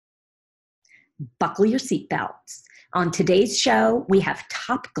buckle your seatbelts. On today's show, we have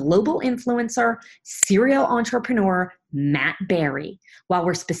top global influencer, serial entrepreneur, Matt Berry. While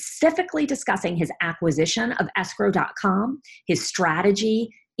we're specifically discussing his acquisition of escrow.com, his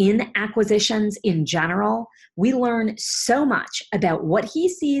strategy in acquisitions in general, we learn so much about what he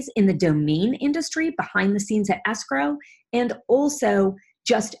sees in the domain industry behind the scenes at Escrow, and also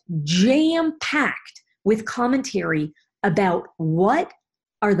just jam-packed with commentary about what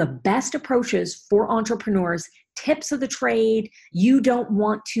are the best approaches for entrepreneurs, tips of the trade. You don't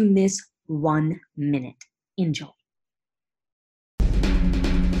want to miss 1 minute. Enjoy.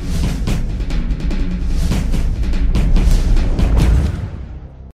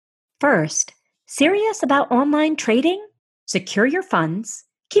 First, serious about online trading? Secure your funds,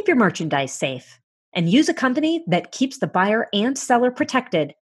 keep your merchandise safe, and use a company that keeps the buyer and seller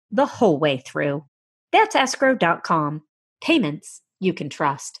protected the whole way through. That's escrow.com. Payments you can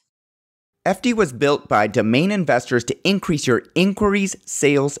trust. FD was built by domain investors to increase your inquiries,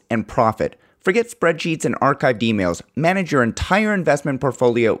 sales, and profit. Forget spreadsheets and archived emails. Manage your entire investment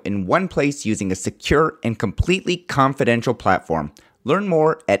portfolio in one place using a secure and completely confidential platform. Learn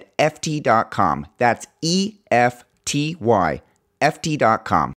more at FT.com. That's EFTY,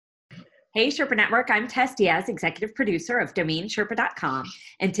 FT.com. Hey, Sherpa Network. I'm Tess Diaz, executive producer of DomainSherpa.com.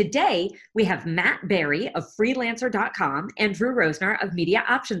 And today we have Matt Berry of Freelancer.com and Drew Rosner of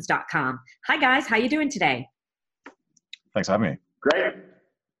MediaOptions.com. Hi, guys. How you doing today? Thanks for having me. Great.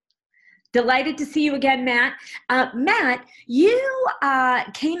 Delighted to see you again, Matt. Matt, you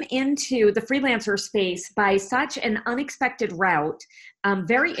came into the freelancer space by such an unexpected route. I'm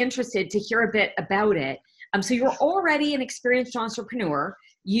very interested to hear a bit about it. So you're already an experienced entrepreneur.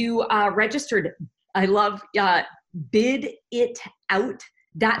 You registered, I love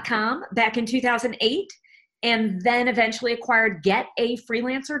biditout.com back in 2008, and then eventually acquired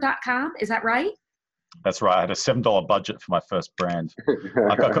getafreelancer.com. Is that right? That's right. I had a $7 budget for my first brand.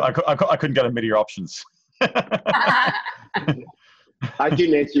 I couldn't go to Media Options. I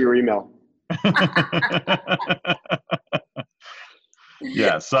didn't answer your email.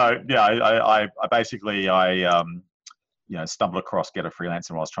 Yeah. So yeah, I basically stumbled across Get a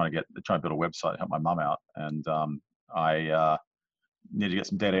Freelancer when I was trying to build a website to help my mum out, and I needed to get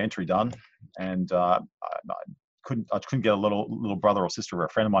some data entry done, and I couldn't get a little brother or sister or a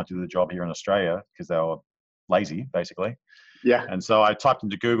friend of mine to do the job here in Australia because they were lazy, basically. Yeah. And so I typed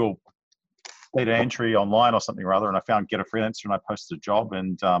into Google data entry online or something or other, and I found Get a Freelancer, and I posted a job,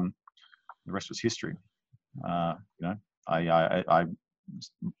 and the rest was history. I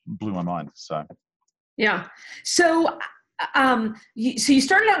blew my mind. So. Yeah. So, you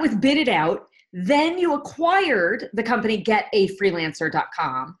started out with Bid It Out, then you acquired the company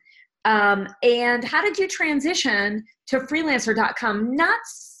getafreelancer.com. And how did you transition to freelancer.com?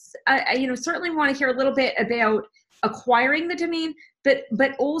 Certainly want to hear a little bit about acquiring the domain, but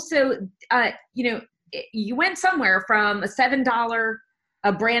also, you went somewhere from a $7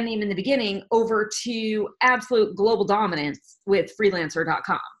 brand name in the beginning over to absolute global dominance with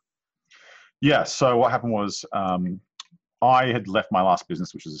freelancer.com. Yeah. So what happened was, I had left my last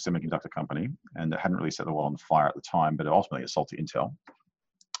business, which was a semiconductor company, and it hadn't really set the world on fire at the time, but ultimately it sold to Intel.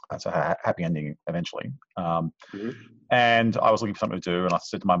 That's a happy ending eventually. And I was looking for something to do, and I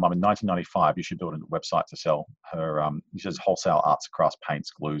said to my mum in 1995, you should build a website to sell her, she does wholesale arts, crafts,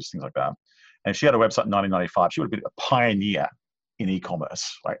 paints, glues, things like that. And if she had a website in 1995, she would have been a pioneer in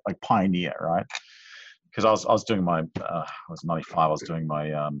e-commerce, like pioneer, right? Because I was doing my, I was 95, I was doing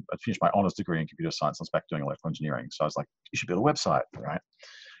my, I finished my honors degree in computer science, I was back doing electrical engineering. So I was like, you should build a website, right?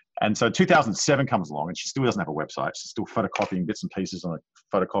 And so 2007 comes along, and she still doesn't have a website. She's still photocopying bits and pieces on a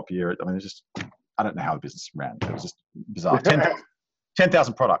photocopier. I mean, it's just, I don't know how the business ran. It was just bizarre.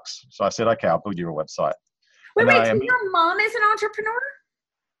 10,000 products. So I said, okay, I'll build you a website. Wait, so your mom is an entrepreneur?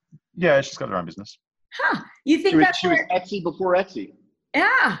 Yeah, she's got her own business. Huh. You think she was Etsy before Etsy?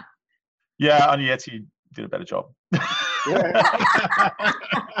 Yeah. Yeah, only Etsy did a better job. You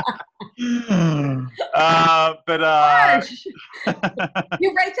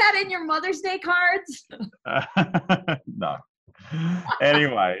write that in your Mother's Day cards? No.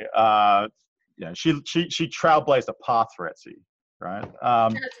 Anyway, she trailblazed a path for Etsy, right?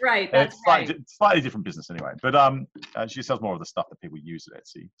 That's right. That's slightly different business anyway. But she sells more of the stuff that people use at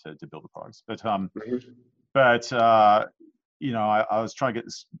Etsy to build the products. But I was trying to get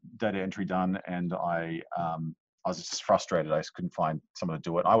this data entry done, and I was just frustrated. I just couldn't find someone to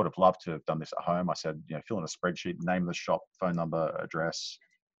do it. I would have loved to have done this at home. I said, fill in a spreadsheet, name of the shop, phone number, address.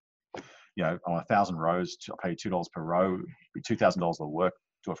 On 1,000 rows, I'll pay you $2 per row. It'd be $2,000 of work.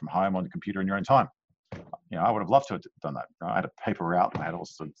 Do it from home on the computer in your own time. I would have loved to have done that. I had a paper route. I had all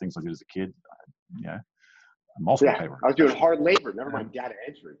sorts of things I did as a kid. I had multiple Yeah, paper. I was doing hard labor, never mind data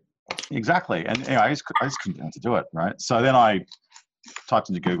entry. Exactly. And I just couldn't get to do it, right? So then I typed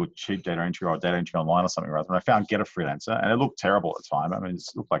into Google cheap data entry or data entry online or something, right? And I found Get a Freelancer, and it looked terrible at the time. I mean, it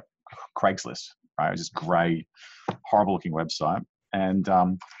looked like Craigslist, right? It was just grey, horrible looking website. And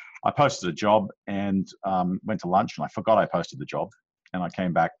I posted a job and went to lunch, and I forgot I posted the job. And I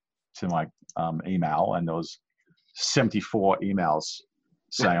came back to my email, and there was 74 emails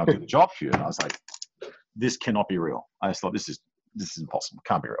saying I'll do the job for you. And I was like, this cannot be real. I just thought, this is impossible. It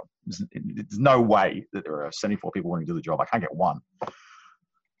can't be real. There's no way that there are 74 people wanting to do the job. I can't get one.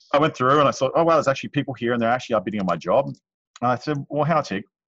 I went through and I thought, oh, well, there's actually people here and they're actually are bidding on my job. And I said, well, hang on a tick.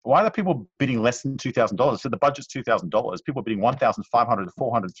 Why are there people bidding less than $2,000? I said, the budget's $2,000. People are bidding $1,500, $400,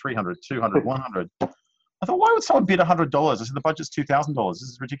 $300, $200, $100. I thought, why would someone bid $100? I said, the budget's $2,000. This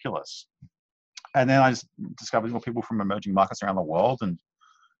is ridiculous. And then I just discovered more people from emerging markets around the world. And,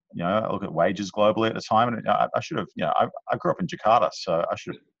 I look at wages globally at the time. And I should have, I grew up in Jakarta, so I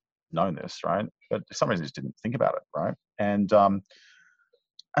should have known this, right? But for some reason, I just didn't think about it, right? And then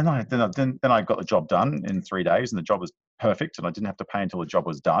I got the job done in 3 days, and the job was perfect, and I didn't have to pay until the job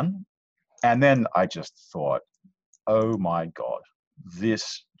was done. And then I just thought, oh my God,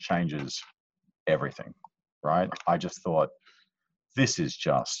 this changes everything, right? I just thought, this is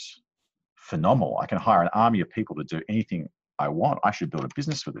just phenomenal. I can hire an army of people to do anything I want. I should build a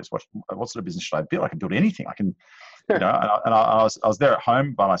business with this. What sort of business should I build? I can build anything. I can, and I was there at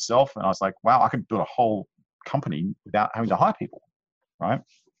home by myself, and I was like, wow, I can build a whole company without having to hire people, right?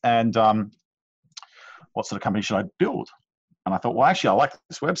 And what sort of company should I build? And I thought, well, actually, I like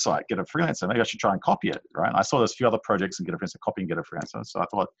this website, Get a Freelancer. Maybe I should try and copy it, right? And I saw there's a few other projects in Get a Freelancer, copy and Get a Freelancer. So I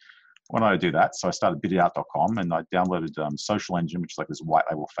thought, why don't I do that? So I started biditout.com, and I downloaded Social Engine, which is like this white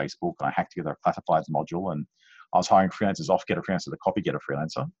label Facebook, and I hacked together a classifieds module, and I was hiring freelancers off Get a Freelancer to copy Get a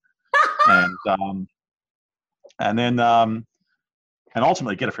Freelancer. And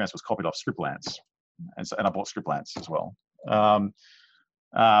ultimately Get a Freelancer was copied off Scriptlance. And I bought Scriptlance as well. But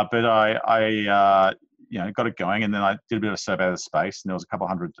I got it going, and then I did a bit of a survey of the space, and there was a couple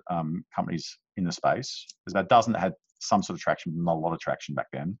hundred companies in the space. There's about a dozen that had some sort of traction, but not a lot of traction back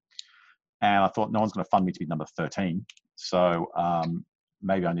then. And I thought, no one's going to fund me to be number 13. So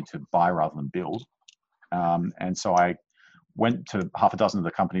maybe I need to buy rather than build. And so I went to half a dozen of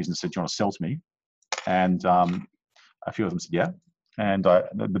the companies and said, do you want to sell to me? And a few of them said, yeah. And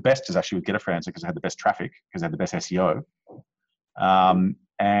the best is actually with Get a Freelancer, because I had the best traffic, because I had the best SEO.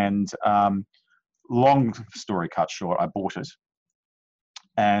 Long story cut short, I bought it.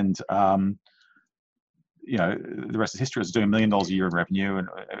 And, the rest is history. It was doing $1 million a year in revenue, and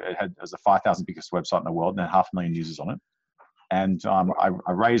it was the 5,000 biggest website in the world, and had 500,000 users on it. And I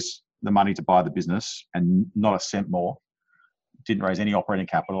raised the money to buy the business, and not a cent more. Didn't raise any operating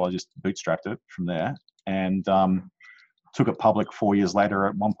capital. I just bootstrapped it from there, and took it public 4 years later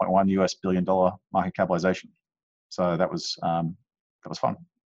at $1.1 billion market capitalization. So that was fun.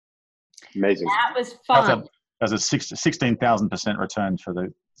 Amazing. That was fun. That was a 16,000% return for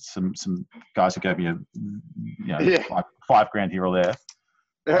some guys who gave me $5,000 here or there.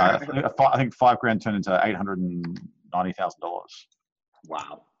 I think $5,000 turned into $890,000.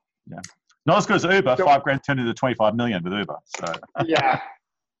 Wow. Yeah. Not as good as Uber. So, $5,000 turned into 25 million with Uber. So yeah,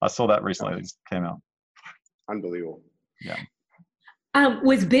 I saw that recently. It came out. Unbelievable. Yeah.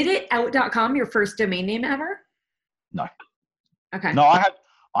 Was biditout.com your first domain name ever? No. Okay. No,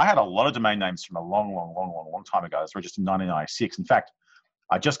 I had a lot of domain names from a long time ago. I was registered in 1996. In fact,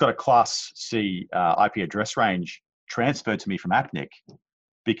 I just got a Class C IP address range transferred to me from AppNic,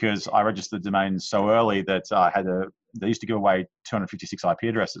 because I registered domains so early that they used to give away 256 IP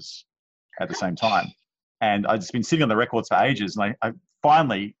addresses at the same time. And I'd just been sitting on the records for ages, and I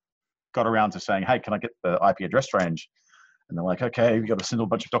finally got around to saying, hey, can I get the IP address range? And they're like, okay, we've got to send a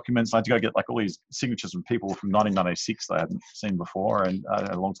bunch of documents. I had to go get like all these signatures from people from 1996 that I hadn't seen before and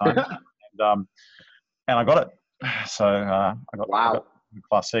a long time. And I got it. So I got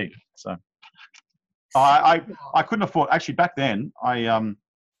Class C. So I couldn't afford, actually back then, I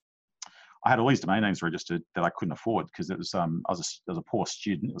had all these domain names registered that I couldn't afford, because it was I was a poor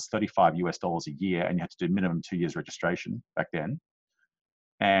student. It was $35 a year, and you had to do minimum 2 years registration back then.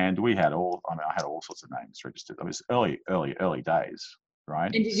 And I had all sorts of names registered. It was early days,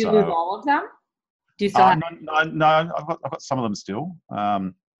 right? And did you lose all of them? Do you still have? No, I've got some of them still.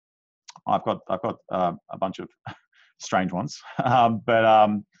 I've got a bunch of strange ones, but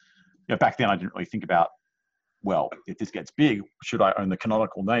back then I didn't really think about, well, if this gets big, should I own the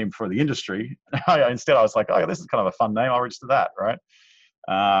canonical name for the industry? Instead, I was like, oh, this is kind of a fun name. I'll register that, right?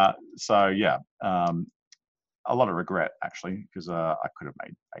 A lot of regret, actually, because I could have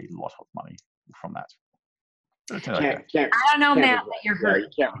made a lot of money from that. But, Can't, I don't know, can't Matt, regret. that you're Yeah, hurt. you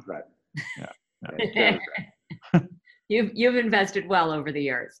can't regret. Yeah. Yeah, you can't regret. You've invested well over the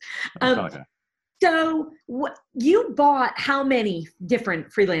years. Okay. So you bought how many different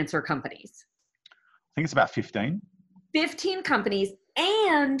freelancer companies? I think it's about 15. 15 companies,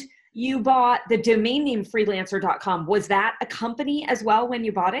 and you bought the domain name freelancer.com. Was that a company as well when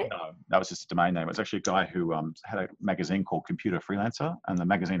you bought it? No, that was just a domain name. It was actually a guy who had a magazine called Computer Freelancer, and the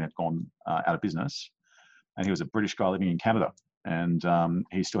magazine had gone out of business. And he was a British guy living in Canada, and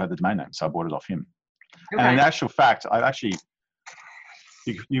he still had the domain name, so I bought it off him. Okay. And in actual fact, you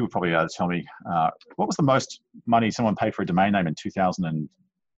would probably be able to tell me what was the most money someone paid for a domain name in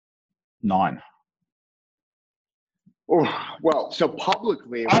 2009? Oh, well, so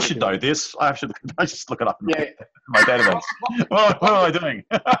publicly, I should know this. I just look it up in Yeah. my database. what am I doing?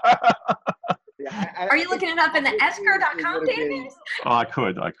 Are you looking it up in the escrow.com database? Oh, I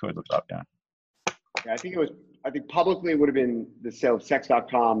could look it up. Yeah. Yeah, I think publicly it would have been the sale of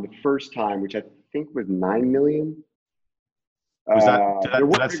sex.com the first time, which I think was 9 million. Was there did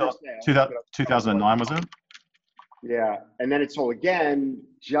were that bigger sell sales, 2009? Was it? Yeah, and then it sold again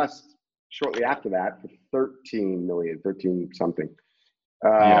just shortly after that for 13 million, 13 something.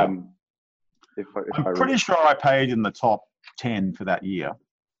 Yeah. I'm Pretty sure I paid in the top 10 for that year.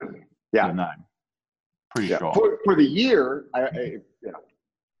 Yeah. For the name. Pretty Yeah. sure. For the year, I paid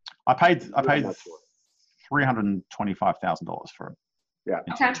I'm not sure. $325,000 for it. Yeah.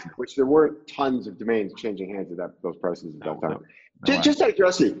 Okay. Which there weren't tons of domains changing hands at those prices at that time. No way. Just out of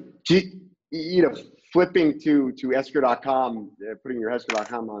curiosity, flipping to escrow.com, putting your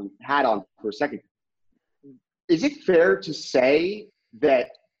escrow.com hat on for a second, is it fair to say that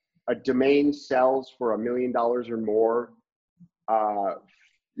a domain sells for $1 million or more,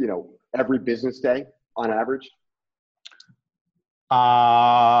 every business day on average?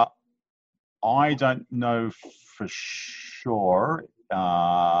 I don't know for sure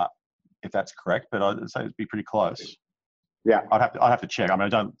if that's correct, but I'd say it'd be pretty close. Yeah, I'd have to check. I mean, I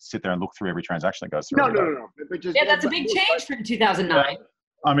don't sit there and look through every transaction that goes through. No. But just, That's a big change from 2009.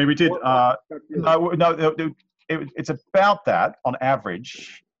 I mean, we did. It's about that on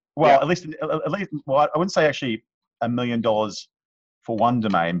average. Well, Yeah. at least. Well, I wouldn't say actually $1 million for one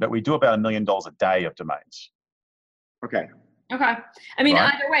domain, but we do about $1 million a day of domains. Okay. Okay. I mean,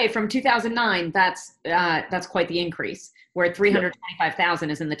 Right. either way, from 2009, that's quite the increase. Where 325,000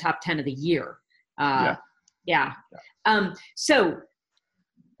 is in the top 10 of the year. Yeah. So,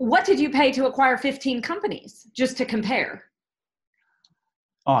 what did you pay to acquire 15 companies, just to compare?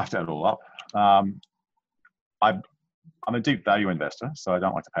 Oh, I have to add it all up. I'm a deep value investor, so I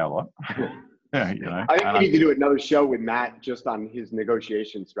don't like to pay a lot. Yeah, I think we need to do another show with Matt just on his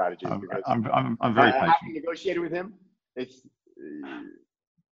negotiation strategies. Because I'm very patient. having negotiated with him, it's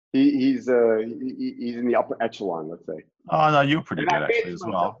he's in the upper echelon, let's say. Oh no, you were pretty And good I actually made as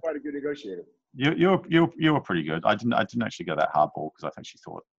myself well. quite a good negotiator. You were pretty good. I didn't actually go that hardball because I think she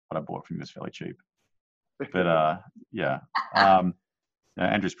thought what I bought from you was fairly cheap. But yeah,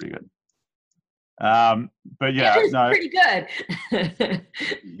 Andrew's pretty good. But yeah, Andrew's no, pretty good.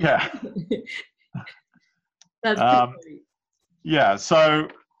 yeah, That's pretty yeah. So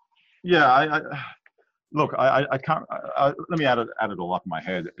yeah, I look, I can't. Let me add it all up in my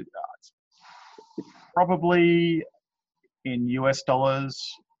head. It's probably in US dollars,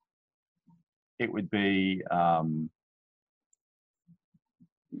 it would be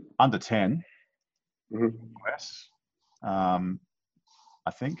under 10 US. I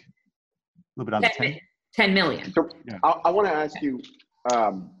think a little bit under 10. 10 million. So Yeah. I want to ask you,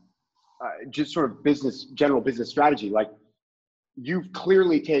 just sort of general business strategy. Like, you've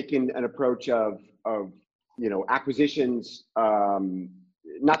clearly taken an approach of acquisitions.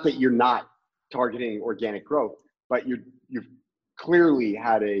 Not that you're not targeting organic growth, but you've clearly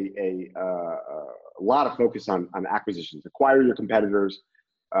had a lot of focus on acquisitions, acquire your competitors,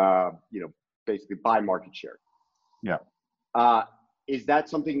 basically buy market share. Yeah. Is that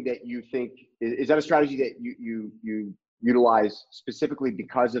something that you think is that a strategy that you utilize specifically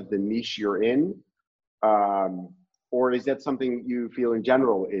because of the niche you're in, or is that something you feel in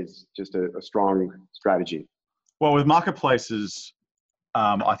general is just a strong strategy? Well, with marketplaces,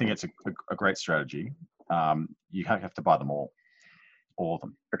 I think it's a great strategy. You have to buy them all of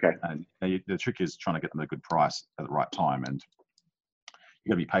them. Okay. And the trick is trying to get them at a good price at the right time, and you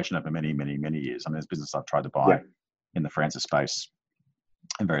got to be patient over many, many, many years. I mean, there's business I've tried to buy in the freelancer space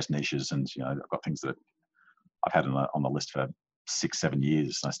in various niches, and I've got things that I've had on the list for 6-7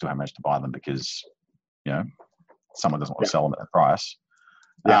 years, and I still haven't managed to buy them because someone doesn't want to sell them at that price.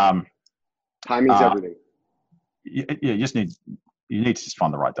 Timing's everything. You just need you need to just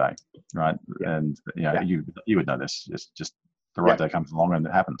find the right day, right? Yeah. And Yeah. you would know this. It's just the right day comes along and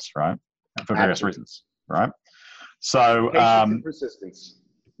it happens, right? For various reasons, right? So patience and persistence.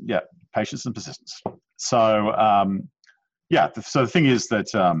 Yeah, patience and persistence. So so the thing is that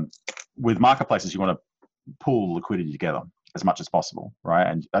with marketplaces, you want to pull liquidity together as much as possible, right?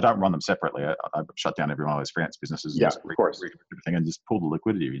 And I don't run them separately. I shut down every one of those freelance businesses. Yeah, and of course. Everything and just pull the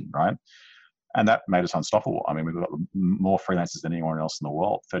liquidity in, right? And that made us unstoppable. I mean, we've got more freelancers than anyone else in the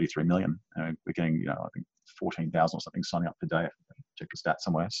world, 33 million. And we're getting, I think 14,000 or something signing up per day. Check the stats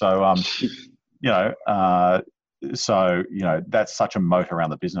somewhere. So, that's such a moat around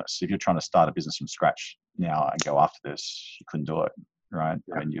the business. If you're trying to start a business from scratch now and go after this, you couldn't do it, right?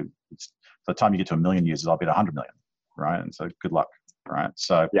 Yeah. I mean, by the time you get to 1 million users, I'll be at 100 million, right? And so good luck, right?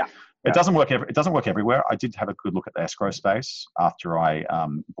 So it doesn't work. It doesn't work everywhere. I did have a good look at the escrow space after I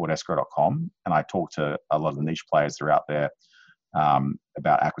bought escrow.com, and I talked to a lot of the niche players that are out there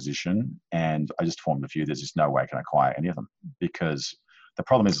about acquisition, and I just formed a view. There's just no way I can acquire any of them, because the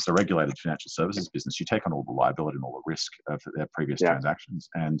problem is it's a regulated financial services business. You take on all the liability and all the risk of their previous transactions,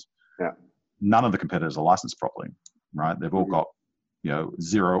 and none of the competitors are licensed properly, right? They've all got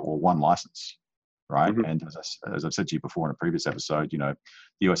 0 or 1 license, right? And as I've said to you before in a previous episode, the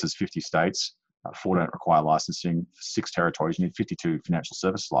US has 50 states, 4 don't require licensing, 6 territories. You need 52 financial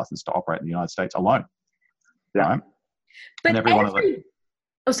services licenses to operate in the United States alone, right? But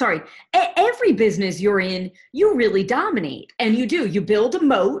every business you're in, you really dominate, and you build a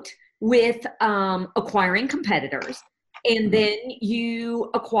moat with acquiring competitors, and then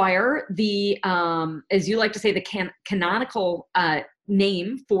you acquire the, as you like to say, the canonical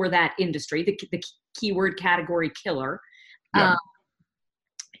name for that industry, the keyword category killer.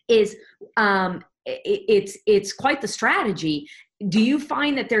 It's quite the strategy. Do you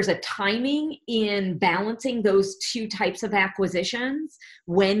find that there's a timing in balancing those two types of acquisitions,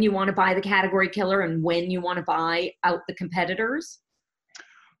 when you want to buy the category killer and when you want to buy out the competitors?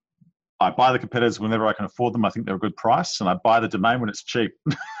 I buy the competitors whenever I can afford them. I think they're a good price, and I buy the domain when it's cheap.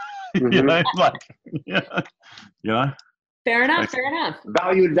 Fair enough.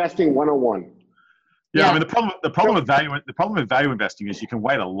 Value investing 101. Yeah, I mean the problem with value investing is you can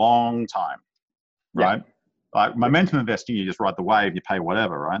wait a long time, right? Like momentum investing, you just ride the wave, you pay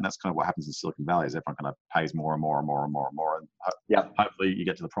whatever, right? And that's kind of what happens in Silicon Valley. Is everyone kind of pays more and more and more and more and more, and hopefully you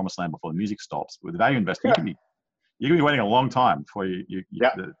get to the promised land before the music stops. With value investing, you can be waiting a long time before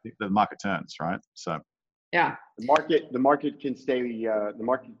the market turns, right? So the market can stay.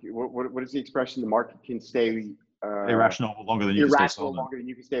 What is the expression? The market can stay irrational longer than you can stay solid. Longer than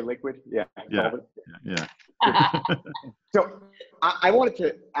you can stay liquid. Yeah. So I wanted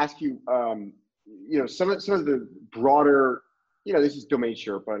to ask you. Some of the broader, this is Domain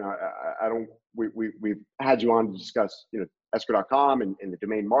Sherpa, and I don't. We've had you on to discuss, escrow.com and the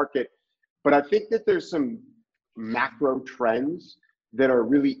domain market, but I think that there's some macro trends that are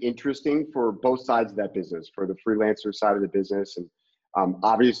really interesting for both sides of that business, for the freelancer side of the business, and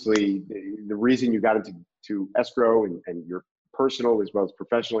obviously the reason you got into escrow and your personal as well as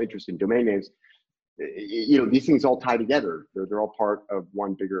professional interest in domain names, these things all tie together. They're all part of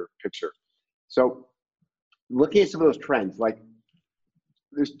one bigger picture. So looking at some of those trends, like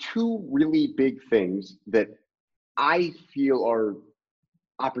there's 2 really big things that I feel are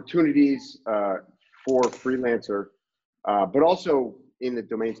opportunities for freelancer, but also in the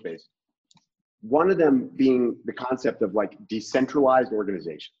domain space. One of them being the concept of like decentralized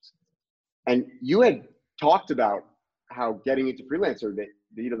organizations. And you had talked about how getting into freelancer, that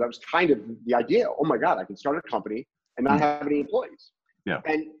was kind of the idea. Oh my God, I can start a company and not have any employees. Yeah.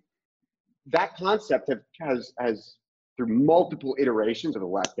 And that concept has through multiple iterations over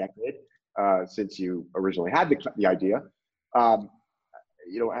the last decade, since you originally had the idea,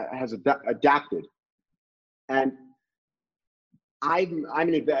 has adapted. And I'm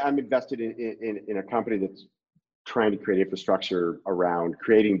invested in a company that's trying to create infrastructure around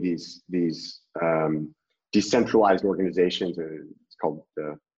creating these decentralized organizations. It's called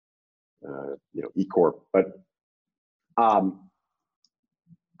eCorp, but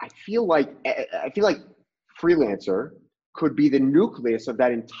I feel like freelancer could be the nucleus of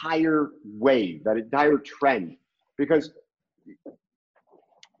that entire wave, that entire trend, because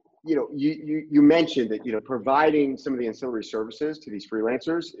you mentioned that providing some of the ancillary services to these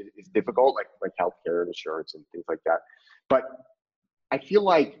freelancers is difficult, like healthcare and insurance and things like that. But I feel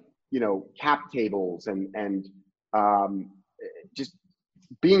like cap tables and just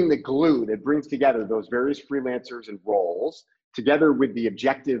being the glue that brings together those various freelancers and roles, together with the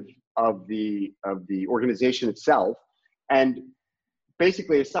objective of the organization itself, and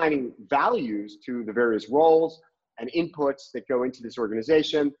basically assigning values to the various roles and inputs that go into this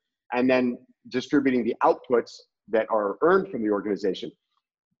organization, and then distributing the outputs that are earned from the organization.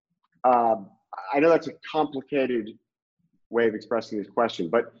 I know that's a complicated way of expressing this question,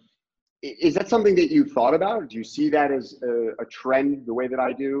 but is that something that you've thought about? Do you see that as a trend the way that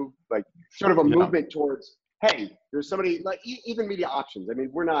I do? Like sort of a movement towards, hey, there's somebody like even Media Options. I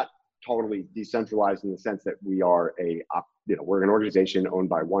mean, we're not totally decentralized in the sense that we are we're an organization owned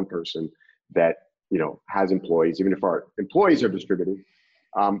by one person that, has employees, even if our employees are distributed.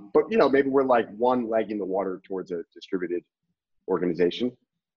 But, maybe we're like one leg in the water towards a distributed organization.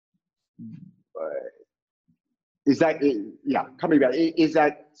 Coming back, is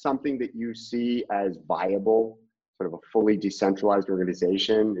that something that you see as viable, sort of a fully decentralized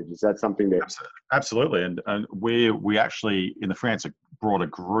organization? Is that something that... Absolutely. And we actually, in the Freelancer, brought a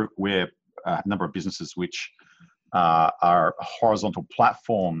group where a number of businesses which are horizontal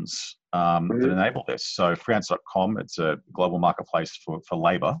platforms that enable this. So freelancer.com, it's a global marketplace for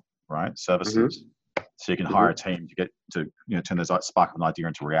labor, right? Services. So you can hire a team to get to, turn those spark of an idea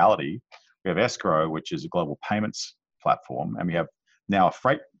into reality. We have Escrow, which is a global payments platform, and we have now a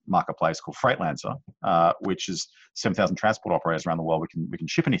freight marketplace called Freightlancer, which is 7,000 transport operators around the world. We can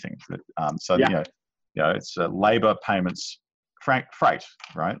ship anything. It's labor, payments, freight,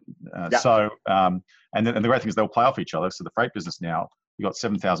 right? And the great thing is they'll play off each other. So the freight business now, you've got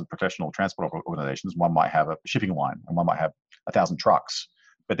 7,000 professional transport organizations. One might have a shipping line, and one might have 1,000 trucks.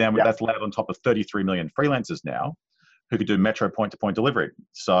 But then that's layered on top of 33 million freelancers now, who could do metro point-to-point delivery.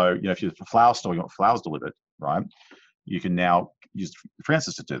 So, if you're a flower store, you want flowers delivered, right? You can now use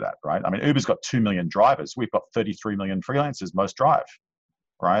freelancers to do that, right? I mean, Uber's got 2 million drivers. We've got 33 million freelancers, most drive,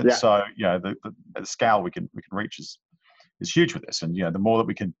 right? Yeah. So, the scale we can reach is huge with this. And, the more that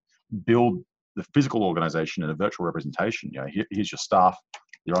we can build the physical organization and a virtual representation, here's your staff.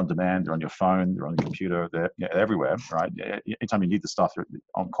 They're on demand, they're on your phone, they're on the computer, they're everywhere, right? Anytime you need the stuff, you're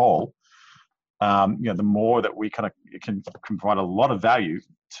on call. The more that we kind of can provide a lot of value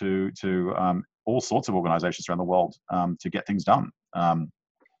to all sorts of organizations around the world to get things done.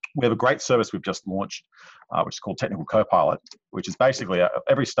 We have a great service we've just launched, which is called Technical Copilot, which is basically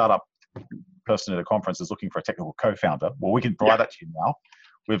every startup person at a conference is looking for a technical co-founder. Well, we can provide that to you now.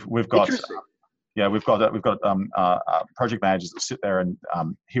 We've got project managers that sit there and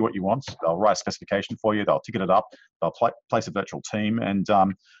hear what you want. They'll write a specification for you. They'll ticket it up. They'll place a virtual team, and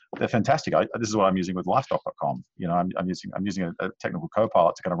they're fantastic. This is what I'm using with Livestock.com. I'm using a technical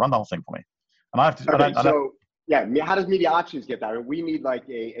co-pilot to kind of run the whole thing for me. And I have to. How does Media Options get that? We need like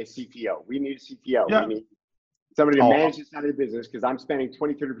a CTO. We need a CTO. Yeah. We need somebody to manage this side of the business, because I'm spending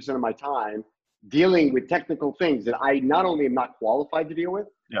 20-30% of my time dealing with technical things that I not only am not qualified to deal with,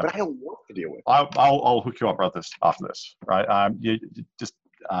 but I don't want to deal with. I'll hook you up after this, right?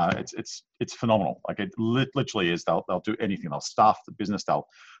 It's phenomenal. Like, it literally is. They'll do anything. They'll staff the business. They'll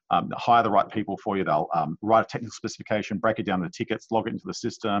hire the right people for you. They'll write a technical specification, break it down into tickets, log it into the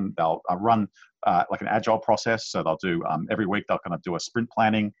system. They'll run like an agile process. So they'll do every week. They'll kind of do a sprint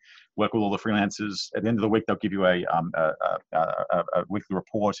planning, work with all the freelancers. At the end of the week, they'll give you a weekly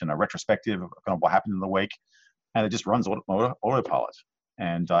report and a retrospective of kind of what happened in the week, and it just runs autopilot,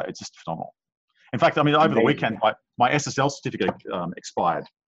 and it's just phenomenal. In fact, I mean, over the weekend, my SSL certificate expired.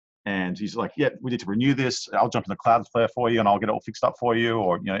 And he's like, yeah, we need to renew this. I'll jump in the Cloudflare for you, and I'll get it all fixed up for you.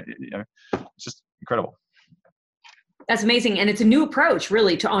 Or, it's just incredible. That's amazing. And it's a new approach,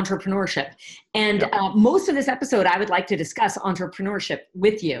 really, to entrepreneurship. And most of this episode, I would like to discuss entrepreneurship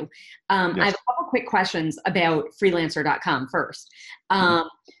with you. I have a couple quick questions about freelancer.com first.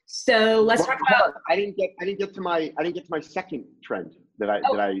 So let's talk about. I didn't get to my second trend that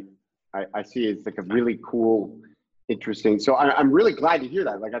I see as like a really cool, interesting. So I'm really glad to hear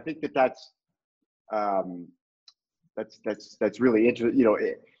that. Like, I think that's really interesting.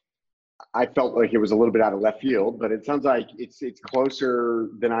 I felt like it was a little bit out of left field, but it sounds like it's closer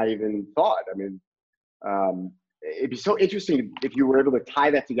than I even thought. I mean, it'd be so interesting if you were able to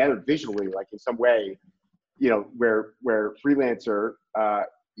tie that together visually, like in some way, where Freelancer,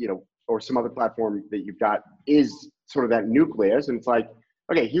 or some other platform that you've got is sort of that nucleus, and it's like,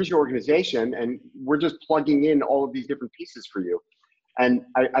 okay, here's your organization, and we're just plugging in all of these different pieces for you. And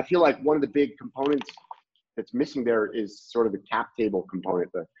I feel like one of the big components that's missing there is sort of the cap table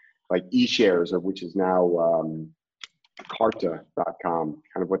component, like eShares, which is now Carta.com,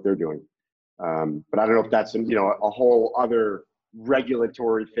 kind of what they're doing. But I don't know if that's a whole other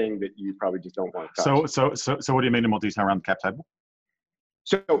regulatory thing that you probably just don't want to touch. So what do you mean in more detail around the cap table?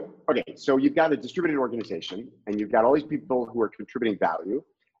 So you've got a distributed organization, and you've got all these people who are contributing value.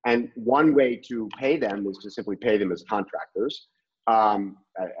 And one way to pay them is to simply pay them as contractors,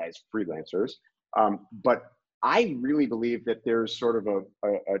 as freelancers. But I really believe that there's sort of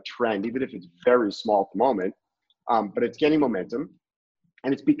a trend, even if it's very small at the moment, but it's gaining momentum.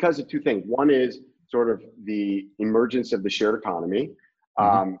 And it's because of two things. One is sort of the emergence of the shared economy,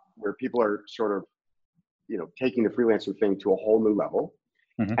 where people are sort of, taking the freelancer thing to a whole new level.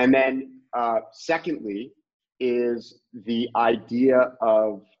 And then secondly is the idea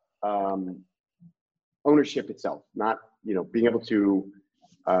of ownership itself, not, being able to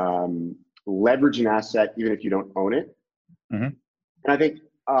leverage an asset even if you don't own it. And I think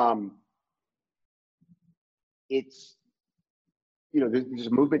it's, there's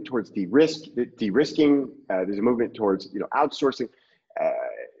a movement towards de-risking. There's a movement towards, outsourcing,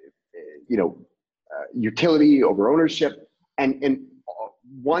 utility over ownership. And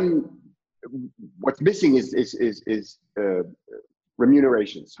what's missing is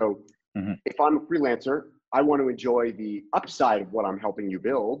remuneration. So if I'm a freelancer, I want to enjoy the upside of what I'm helping you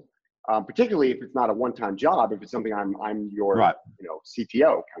build, particularly if it's not a one-time job, if it's something I'm your,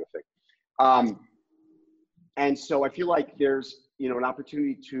 CTO kind of thing. And so I feel like there's, an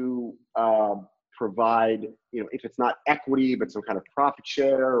opportunity to provide, if it's not equity, but some kind of profit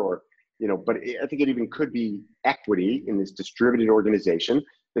share, or, but I think it even could be equity in this distributed organization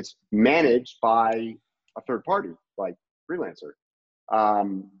that's managed by a third party, like Freelancer.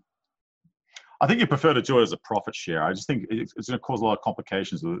 I think you prefer to do it as a profit share. I just think it's going to cause a lot of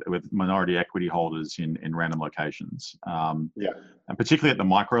complications with minority equity holders in random locations. And particularly at the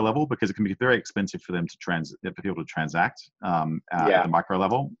micro level, because it can be very expensive for them for people to transact at the micro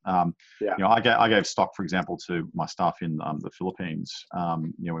level. I gave stock, for example, to my staff in the Philippines.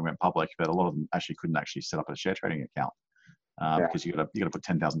 We went public, but a lot of them couldn't set up a share trading account. Because you got to put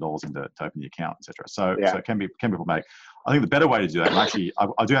 $10,000 into to open the account, etc. So it can be problematic. I think the better way to do that, and actually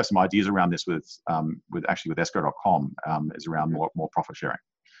I do have some ideas around this with escrow.com, is around more profit sharing,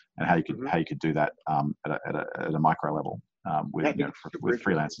 and how you could do that at a micro level with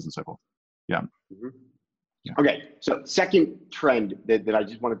freelancers and so forth. Yeah. Okay. So second trend that I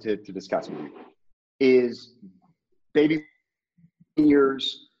just wanted to discuss with you is baby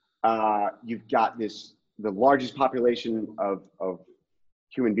years. You've got the largest population of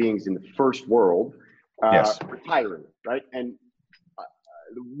human beings in the first world retiring, right? And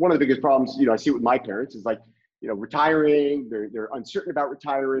one of the biggest problems, I see with my parents is retiring. They're uncertain about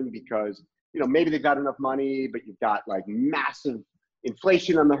retiring because, maybe they've got enough money, but you've got like massive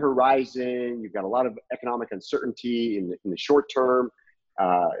inflation on the horizon. You've got a lot of economic uncertainty in the short term,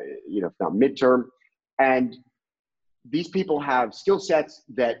 if not midterm. And these people have skill sets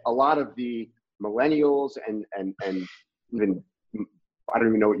that a lot of the millennials and even, I don't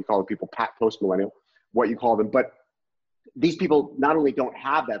even know what you call the people, post-millennial, what you call them, but these people not only don't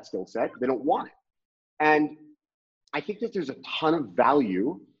have that skill set, they don't want it. And I think that there's a ton of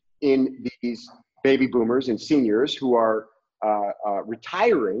value in these baby boomers and seniors who are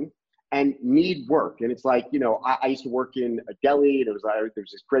retiring and need work. And it's like, I used to work in a deli. There was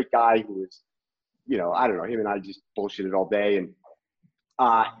this great guy who was, I don't know, him and I just bullshitted all day. And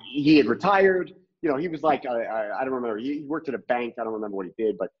he had retired. He was like, I don't remember. He worked at a bank. I don't remember what he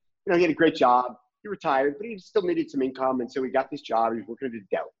did, but he had a great job. He retired, but he still needed some income, and so he got this job. He was working at a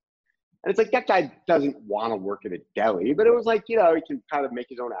deli, and it's like that guy doesn't want to work at a deli, but it was like he can kind of make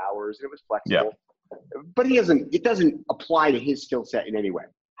his own hours, and it was flexible. But it doesn't apply to his skill set in any way.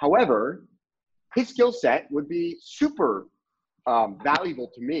 However, his skill set would be super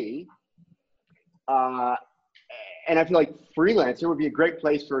valuable to me. And I feel like Freelancer would be a great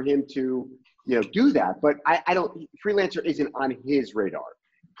place for him to, do that. But Freelancer isn't on his radar.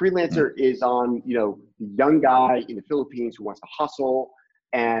 Freelancer is on, the young guy in the Philippines who wants to hustle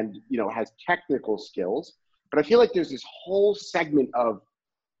and, has technical skills. But I feel like there's this whole segment of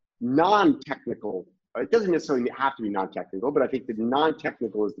non-technical. It doesn't necessarily have to be non-technical, but I think the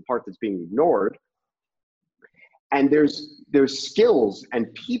non-technical is the part that's being ignored. And there's skills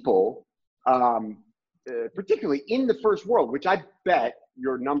and people, particularly in the first world, which I bet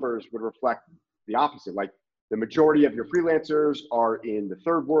your numbers would reflect the opposite. Like the majority of your freelancers are in the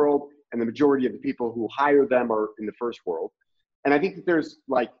third world, and the majority of the people who hire them are in the first world. And I think that there's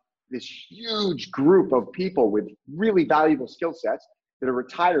like this huge group of people with really valuable skill sets that are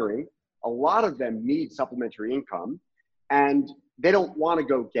retiring. A lot of them need supplementary income, and they don't want to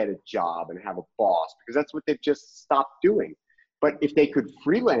go get a job and have a boss because that's what they've just stopped doing. But if they could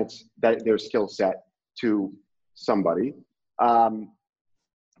freelance their skill set to somebody,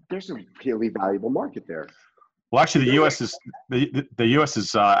 there's a really valuable market there. Well, actually, the US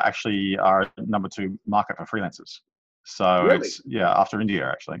is actually our number 2 market for freelancers. So really? It's after India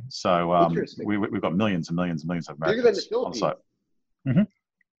actually. So we've got millions and millions and millions of Americans. Bigger than the Philippines. On site.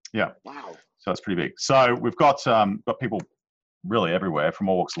 Yeah. Wow. So it's pretty big. So we've got people really everywhere from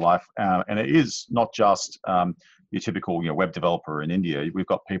all walks of life, and it is not just your typical web developer in India. We've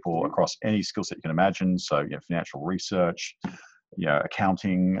got people across any skill set you can imagine. So financial research,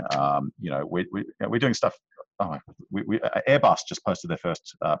 accounting. We're doing stuff. Airbus just posted their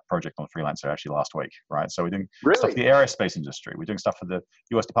first project on Freelancer actually last week, right? So we're doing stuff for the aerospace industry. We're doing stuff for the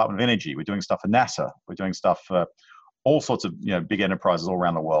U.S. Department of Energy. We're doing stuff for NASA. We're doing stuff for all sorts of big enterprises all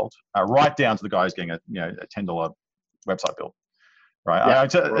around the world, right down to the guy who's getting a $10 website build. Right. Yeah,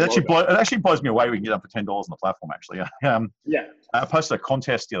 it actually blows me away. We can get up for $10 on the platform. Actually, yeah. I posted a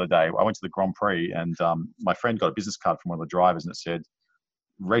contest the other day. I went to the Grand Prix, and my friend got a business card from one of the drivers, and it said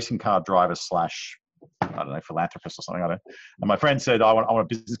 "racing car driver / I don't know, philanthropist or something. I don't know. And my friend said, I want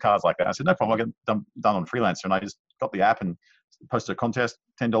business cards like that. I said, no problem. I'll get them done on Freelancer. And I just got the app and posted a contest,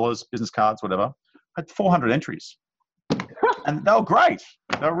 $10, business cards, whatever. I had 400 entries. And they were great.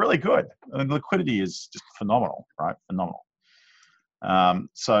 They were really good. And the liquidity is just phenomenal, right? Phenomenal.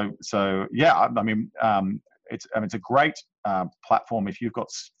 So yeah, I mean, it's a great platform if you've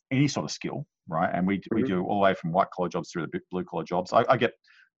got any sort of skill, right? And we do all the way from white collar jobs through the blue collar jobs. I've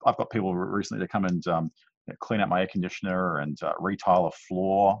got people recently that come and clean out my air conditioner and retile a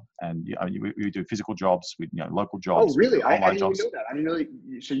floor, and we do physical jobs, local jobs. Oh, really? I didn't jobs. even know that. I didn't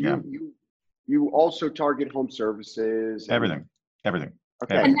know. So you also target home services. Everything. Okay.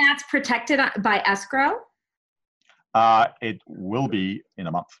 And that's protected by escrow? It will be in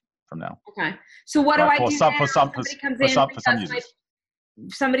a month from now. Okay. So what do I do now?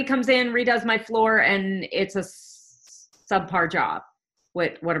 Somebody comes in, redoes my floor, and it's a subpar job.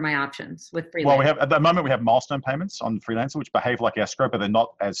 What are my options with Freelancer? Well, at the moment we have milestone payments on Freelancer, which behave like escrow, but they're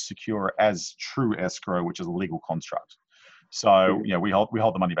not as secure as true escrow, which is a legal construct. So we hold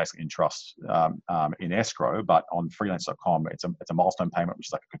the money basically in trust in escrow, but on freelancer.com it's a milestone payment, which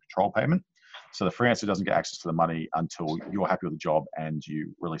is like a control payment. So the freelancer doesn't get access to the money until you're happy with the job and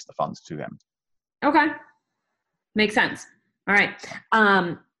you release the funds to them. Okay, makes sense. All right.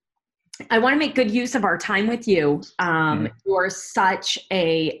 I want to make good use of our time with you. You're such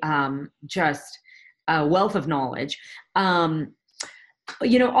a just a wealth of knowledge. Oftentimes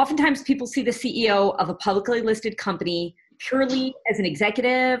people see the CEO of a publicly listed company purely as an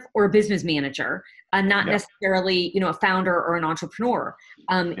executive or a business manager, not necessarily, a founder or an entrepreneur.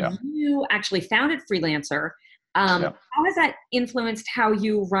 You actually founded Freelancer. How has that influenced how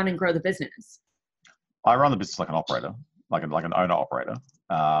you run and grow the business? I run the business like an operator, like an owner operator.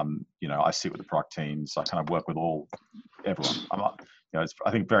 I sit with the product teams. I kind of work with everyone. It's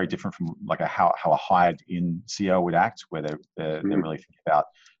I think very different from like how a hired-in CEO would act, where they're really thinking about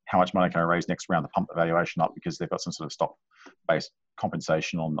how much money can I raise next round to pump the valuation up because they've got some sort of stock-based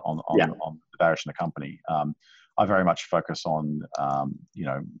compensation on the valuation of the company. I very much focus on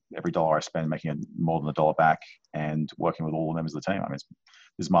every dollar I spend making more than a dollar back and working with all the members of the team. I mean, this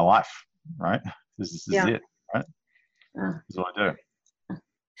is my life, right? This is it, right? This is what I do.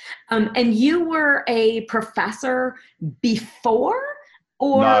 And you were a professor before,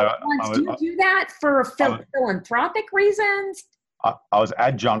 or do you do that for philanthropic reasons? I was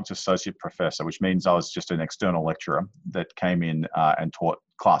adjunct associate professor, which means I was just an external lecturer that came in and taught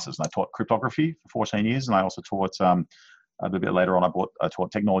classes. And I taught cryptography for 14 years, and I also taught a little bit later on. I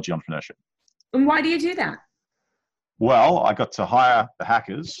taught technology entrepreneurship. And why do you do that? Well, I got to hire the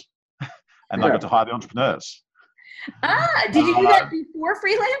hackers, and I got to hire the entrepreneurs. Did you do that before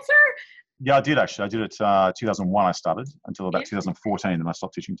Freelancer? Yeah, I did actually. I did it 2001. I started until about 2014, and I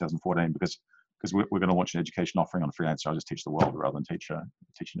stopped teaching in 2014 because we're going to launch an education offering on Freelancer. I just teach the world rather than teach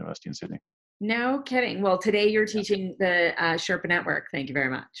university in Sydney. No kidding. Well, today you're teaching the Sherpa Network. Thank you very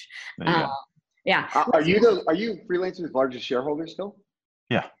much. Yeah. Are you Freelancer's largest shareholder still?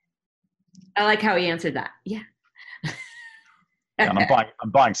 Yeah. I like how he answered that. Yeah. And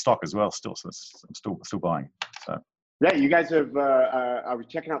I'm buying stock as well still. So I'm still buying. So. Yeah, you guys have. I was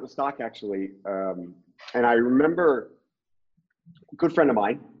checking out the stock actually, and I remember a good friend of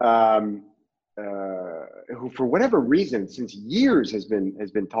mine who, for whatever reason, since years has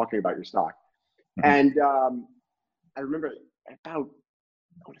been talking about your stock, and I remember about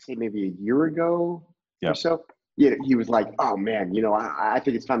I want to say maybe a year ago or so. Yeah, he was like, "Oh man, I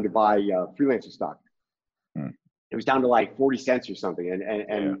think it's time to buy Freelancer stock." It was down to like 40 cents or something,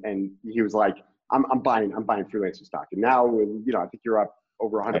 and he was like, I'm buying Freelancer stock, and now I think you're up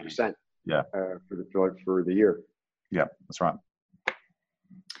over 100%. For the year. Yeah, that's right.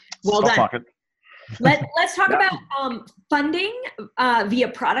 Well Stock done. Market. Let's talk about funding via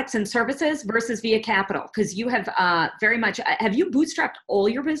products and services versus via capital, because you have very much. Have you bootstrapped all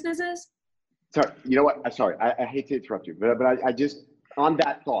your businesses? Sorry, you know what? Sorry, I hate to interrupt you, but I just on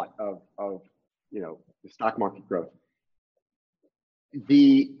that thought of the stock market growth.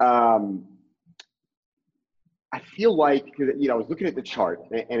 The I feel like, I was looking at the chart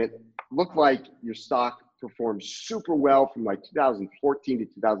and it looked like your stock performed super well from like 2014 to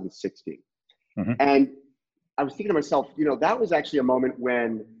 2016. Mm-hmm. And I was thinking to myself, that was actually a moment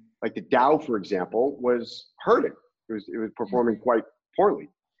when like the Dow, for example, was hurting. It was performing quite poorly.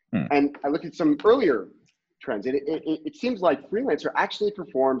 Hmm. And I looked at some earlier trends, and it seems like Freelancer actually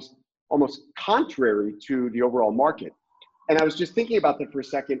performs almost contrary to the overall market. And I was just thinking about that for a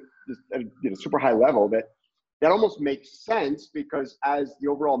second, just at a super high level, that almost makes sense, because as the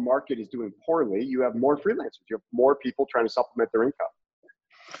overall market is doing poorly, you have more freelancers, you have more people trying to supplement their income,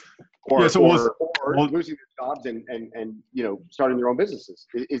 or losing their jobs and starting their own businesses.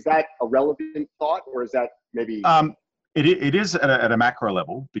 Is that a relevant thought, or is that maybe? It is at a macro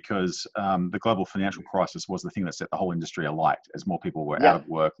level, because the global financial crisis was the thing that set the whole industry alight, as more people were out of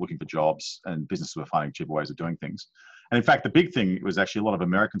work, looking for jobs, and businesses were finding cheaper ways of doing things. And in fact, the big thing was actually a lot of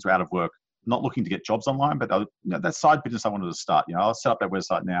Americans were out of work, not looking to get jobs online, but that side business I wanted to start. I'll set up that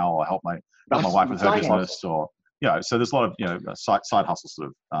website now, or help my wife with her business, or so there's a lot of side hustles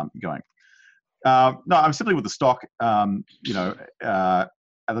sort of going. No, I'm simply with the stock. At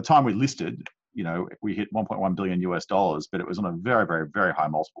the time we listed, we hit $1.1 billion US, but it was on a very, very, very high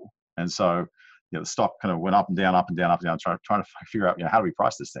multiple. And so, the stock kind of went up and down, trying to figure out, how do we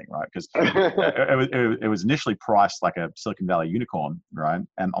price this thing, right? Because it was initially priced like a Silicon Valley unicorn, right?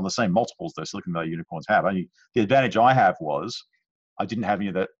 And on the same multiples that Silicon Valley unicorns have. Only the advantage I have was I didn't have any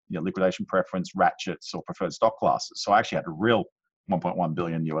of that, liquidation preference, ratchets, or preferred stock classes. So I actually had a real $1.1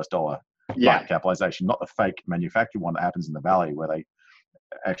 billion US market capitalization, not the fake manufactured one that happens in the Valley, where they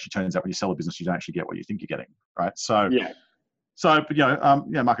actually turns out when you sell a business, you don't actually get what you think you're getting, right? So,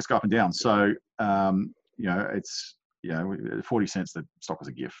 markets go up and down. So, it's, 40 cents, the stock was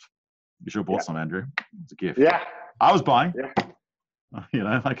a gift. You should have bought some, Andrew. It's a gift. Yeah. I was buying,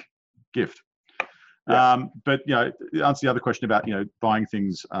 gift. Yeah. But, to answer the other question about, buying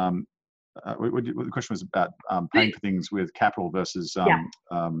things, the question was about paying for things with capital versus, do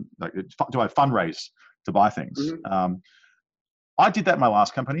I fundraise to buy things? Mm-hmm. I did that in my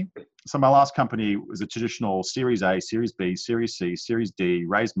last company. So my last company was a traditional Series A, Series B, Series C, Series D,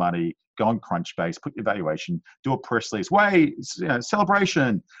 raise money, go on Crunchbase, put your valuation, do a press release. Wait,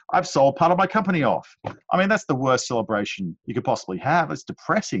 celebration. I've sold part of my company off. I mean, that's the worst celebration you could possibly have. It's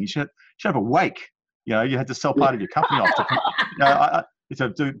depressing. You should have a wake. You had to sell part of your company off. I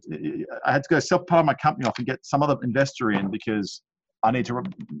had to go sell part of my company off and get some other investor in, because I need to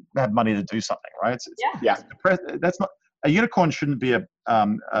have money to do something, right? That's not. A unicorn shouldn't be a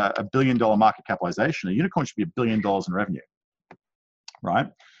 $1 billion market capitalization. A unicorn should be $1 billion in revenue, right?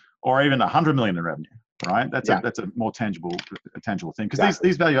 Or even $100 million in revenue, right? That's a more tangible thing, because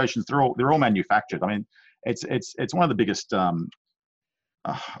these valuations, they're all manufactured. I mean, it's one of the biggest scam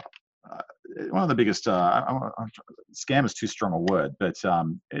is too strong a word, but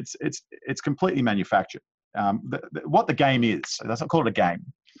it's completely manufactured. What the game is, let's not call it a game.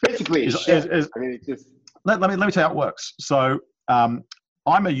 Basically, it's just. Let me tell you how it works. So I'm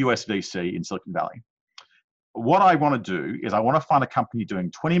a US VC in Silicon Valley. What I want to do is I want to find a company doing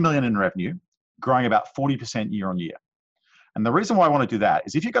 20 million in revenue, growing about 40% year on year. And the reason why I want to do that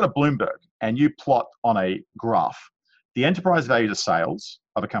is if you go to Bloomberg and you plot on a graph the enterprise value to sales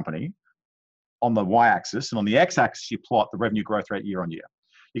of a company on the y-axis, and on the x-axis you plot the revenue growth rate year on year,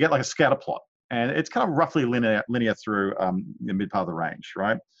 you get like a scatter plot. And it's kind of roughly linear through the mid part of the range,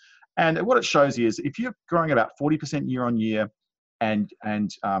 right? And what it shows you is if you're growing about 40% year on year, and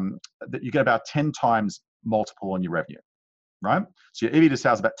that you get about 10 times multiple on your revenue, right? So your EV to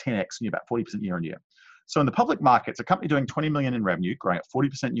sales is about 10x, and you're about 40% year on year. So in the public markets, a company doing 20 million in revenue, growing at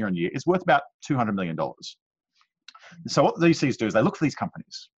 40% year on year, is worth about $200 million. So what the VCs do is they look for these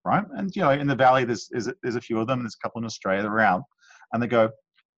companies, right? And in the Valley, there's a few of them, and there's a couple in Australia around, and they go,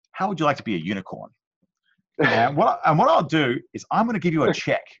 "How would you like to be a unicorn?" And what I'll do is I'm going to give you a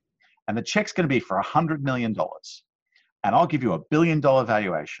check. And the check's going to be for $100 million. And I'll give you $1 billion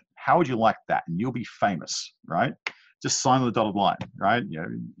valuation. How would you like that? And you'll be famous, right? Just sign the dotted line, right?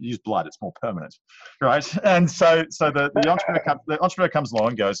 Use blood, it's more permanent, right? And so the entrepreneur comes along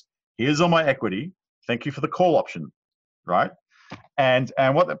and goes, "Here's all my equity. Thank you for the call option," right? And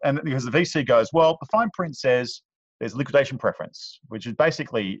because the VC goes, "Well, the fine print says there's liquidation preference, which is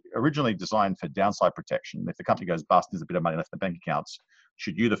basically originally designed for downside protection. If the company goes bust, there's a bit of money left in the bank accounts.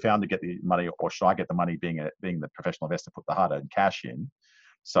 Should you, the founder, get the money, or should I get the money, being the professional investor, put the hard-earned cash in?"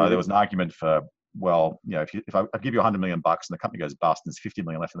 So there was an argument for, well, if I give you $100 million and the company goes bust and there's 50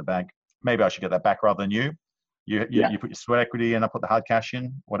 million left in the bank, maybe I should get that back rather than you. You put your sweat equity in, I put the hard cash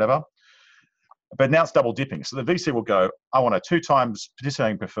in, whatever. But now it's double dipping. So the VC will go, I want a 2 times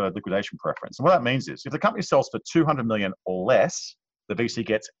participating preferred liquidation preference. And what that means is if the company sells for 200 million or less, the VC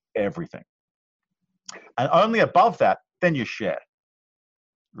gets everything. And only above that, then you share,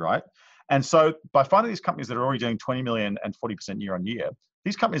 right? And so by finding these companies that are already doing 20 million and 40% year on year,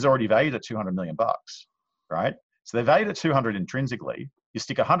 these companies are already valued at 200 million bucks, right? So they're valued at 200 intrinsically. You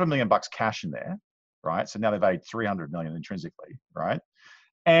stick 100 million bucks cash in there, right? So now they're valued 300 million intrinsically, right?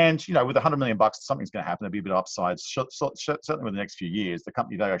 And, you know, with 100 million bucks, something's going to happen. There'll be a bit of upside. Certainly with the next few years, the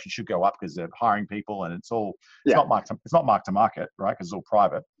company valuation should go up because they're hiring people, and it's not marked to market, right? Because it's all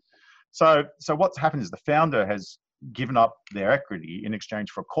private. So what's happened is the founder has given up their equity in exchange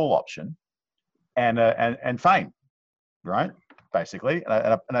for a call option and fame, right? Basically,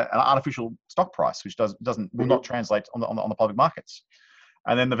 and an artificial stock price, which will not translate on the public markets.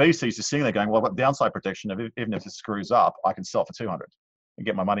 And then the VCs are sitting there going, well, I've got downside protection. Even if it screws up, I can sell for 200 and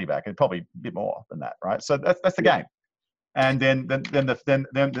get my money back, and probably a bit more than that, right? So that's the game. And then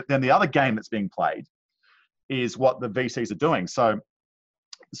the other game that's being played is what the VCs are doing. So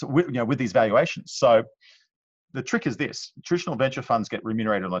with these valuations. So the trick is this: traditional venture funds get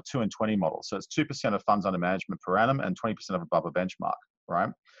remunerated on a 2 and 20 model. So it's 2% of funds under management per annum and 20% of above a benchmark, right?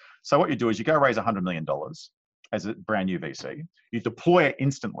 So what you do is you go raise $100 million as a brand new VC. You deploy it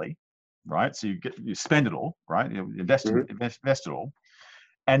instantly, right? So you spend it all, right? You invest it all.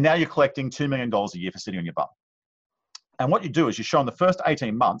 And now you're collecting $2 million a year for sitting on your bum. And what you do is you show in the first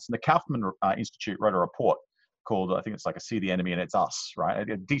 18 months, and the Kaufman Institute wrote a report called, I think it's like a See the Enemy and It's Us, right?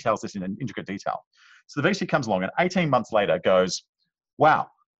 It details this in intricate detail. So the VC comes along and 18 months later goes, wow,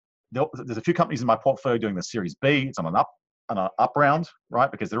 there's a few companies in my portfolio doing the Series B. It's on an up round,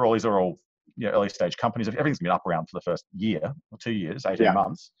 right? Because these are all early stage companies. Everything's been up round for the first year or 2 years, 18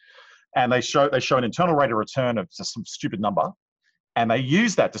 months. And they show an internal rate of return of just some stupid number. And they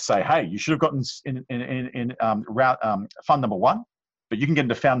use that to say, hey, you should have gotten in fund number 1, but you can get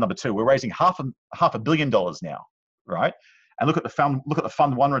into fund number 2. We're raising half a billion dollars now, right? And look at the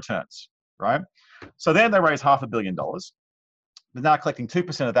fund 1 returns, right? So then they raise $500 million. They're now collecting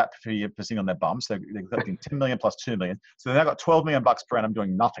 2% of that per year for sitting on their bums. So they're collecting 10 million plus 2 million. So they've now got 12 million bucks per annum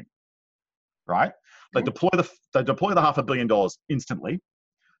doing nothing, right? They deploy the $500 million instantly.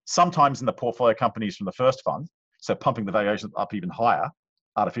 Sometimes in the portfolio companies from the first fund. So pumping the valuation up even higher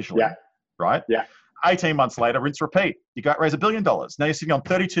artificially, right? Yeah. 18 months later, rinse, repeat. You go raise $1 billion. Now you're sitting on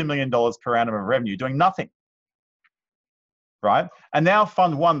 $32 million per annum of revenue doing nothing, right? And now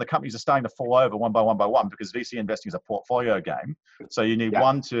fund 1, the companies are starting to fall over one by one because VC investing is a portfolio game. So you need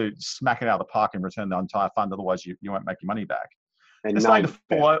one to smack it out of the park and return the entire fund. Otherwise, you won't make your money back. And they're starting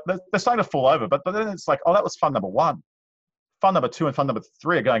to fall over. But then it's like, oh, that was fund number 1. Fund number 2 and fund number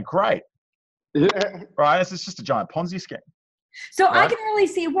 3 are going great. Right, it's just a giant Ponzi scheme. So right? I can really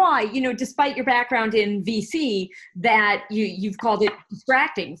see why, despite your background in VC, that you've called it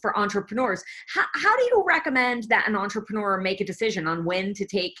distracting for entrepreneurs. How do you recommend that an entrepreneur make a decision on when to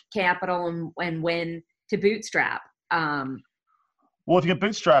take capital and when to bootstrap? Well, if you can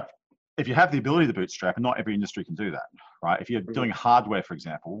bootstrap, if you have the ability to bootstrap, and not every industry can do that, right? If you're doing hardware, for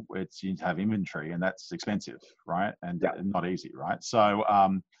example, you need to have inventory, and that's expensive, right? And not easy, right? So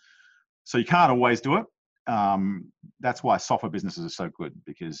you can't always do it. That's why software businesses are so good,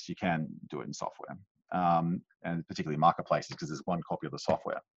 because you can do it in software, and particularly marketplaces, because there's one copy of the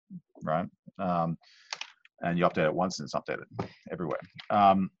software, right? And you update it once and it's updated everywhere.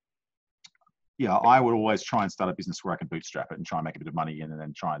 I would always try and start a business where I can bootstrap it and try and make a bit of money in, and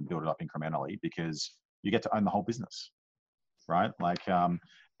then try and build it up incrementally, because you get to own the whole business, right? My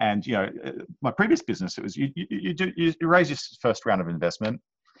previous business, it was you raise your first round of investment.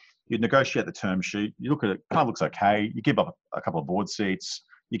 You negotiate the term sheet. You look at it, kind of looks okay. You give up a couple of board seats.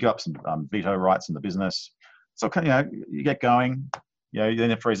 You give up some veto rights in the business. So you get going.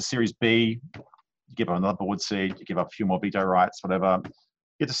 Then if raise a Series B, you give up another board seat. You give up a few more veto rights, whatever. You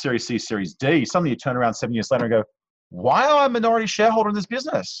get to Series C, Series D. Suddenly you turn around 7 years later and go, "Why am I a minority shareholder in this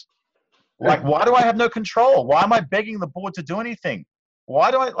business? Like, why do I have no control? Why am I begging the board to do anything?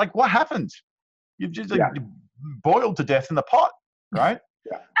 Why do I what happened? You've just boiled to death in the pot, right?"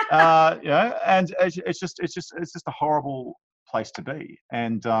 And it's just a horrible place to be.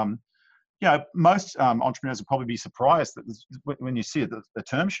 And most entrepreneurs will probably be surprised that when you see the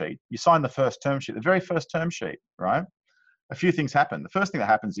term sheet, you sign the first term sheet, the very first term sheet, right? A few things happen. The first thing that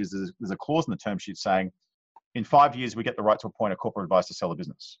happens is there's a clause in the term sheet saying, in 5 years, we get the right to appoint a corporate advisor to sell a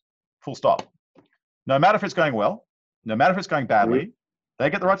business. Full stop. No matter if it's going well, no matter if it's going badly, they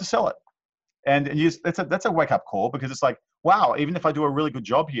get the right to sell it. And that's a wake-up call, because it's like, wow, even if I do a really good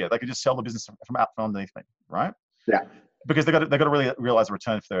job here, they could just sell the business from out from underneath me, right? Yeah. Because they got to really realize the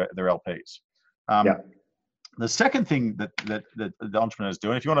return for their LPs. Yeah. The second thing that the entrepreneurs do,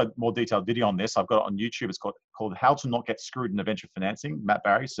 and if you want a more detailed video on this, I've got it on YouTube. It's called "How to Not Get Screwed in the Venture Financing." Matt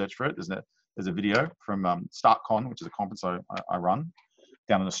Barry, search for it. There's a video from StartCon, which is a conference I run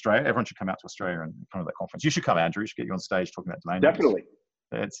down in Australia. Everyone should come out to Australia and come to that conference. You should come, Andrew. We should get you on stage talking about domain names. Definitely.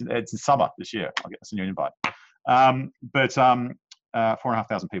 It's in summer this year. I'll send you an invite.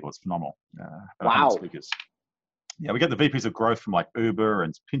 4,500 people. It's phenomenal. Wow. Speakers. Yeah, we get the VPs of growth from like Uber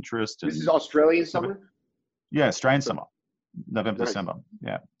and Pinterest. This is Australian summer? Yeah, Australian summer, November, nice. December.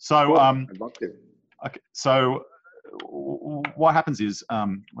 Yeah. So, cool. I'd love to. Okay. So, what happens is,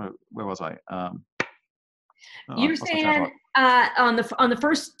 where was I? You're saying on the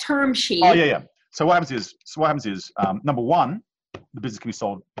first term sheet. Oh yeah. So what happens is, number one, the business can be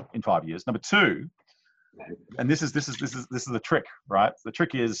sold in 5 years. Number two, and this is the trick, right? The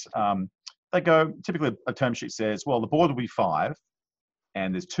trick is, they go, typically a term sheet says, well, the board will be 5,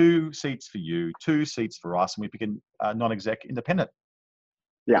 and there's 2 seats for you, 2 seats for us, and we pick a non-exec independent.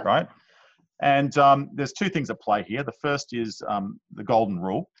 Yeah. Right. And there's 2 things at play here. The first is the golden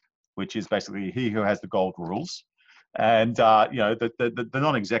rule, which is basically he who has the gold rules. And the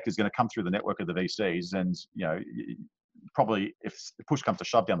non-exec is going to come through the network of the VCs, and probably if push comes to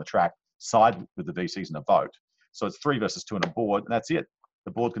shove down the track, side with the VCs in a vote. So it's 3 versus 2 on a board, and that's it.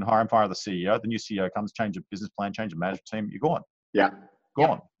 The board can hire and fire the CEO. The new CEO comes, change a business plan, change a management team. You're gone. Yeah.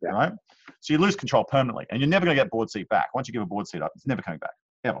 Gone. Yeah. Right. So you lose control permanently, and you're never going to get board seat back. Once you give a board seat up, it's never coming back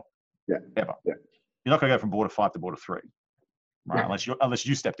ever. Yeah. Ever. Yeah. You're not going to go from board of 5 to board of 3, right? Yeah. Unless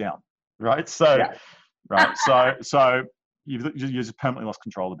you step down, right? So, yeah. right. So you've just permanently lost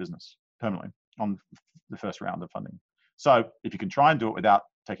control of the business permanently on the first round of funding. So if you can try and do it without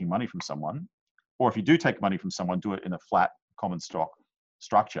taking money from someone, or if you do take money from someone, do it in a flat common stock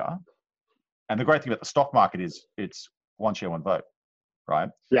structure. And the great thing about the stock market is it's 1 share, 1 vote,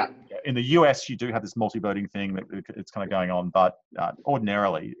 right? Yeah. In the US, you do have this multi-voting thing that it's kind of going on, but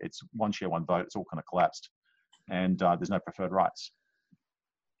ordinarily it's 1 share, 1 vote. It's all kind of collapsed, and there's no preferred rights.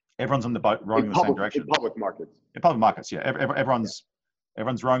 Everyone's on the boat rowing in the same direction. In public markets. In public markets, yeah. Everyone's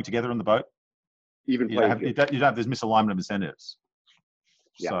rowing together in the boat. Even you don't have this misalignment of incentives.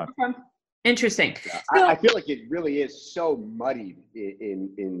 Yeah. So. Okay. Interesting. Yeah. So, I feel like it really is so muddied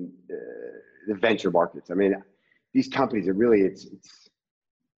in the venture markets. I mean, these companies are really it's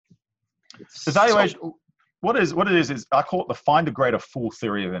the valuation. What it is I call it the find a greater fool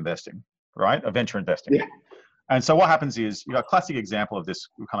theory of investing, right? Of venture investing. Yeah. And so what happens is, a classic example of this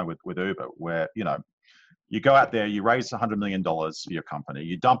kind of with Uber, where you go out there, you raise $100 million for your company,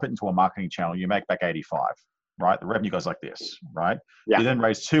 you dump it into a marketing channel, you make back 85. Right, the revenue goes like this, right? Yeah. You then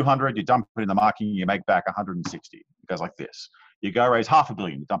raise 200, you dump it in the marketing, you make back 160. It goes like this. You go raise $500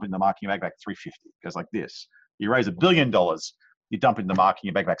 million, you dump it in the marketing, you make back 350. It goes like this. You raise $1 billion, you dump it in the marketing,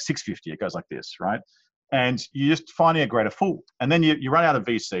 you make back 650. It goes like this, right? And you're just finding a greater fool. And then you run out of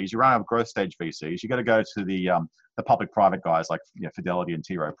VCs, you run out of growth stage VCs. You got to go to the public-private guys like Fidelity and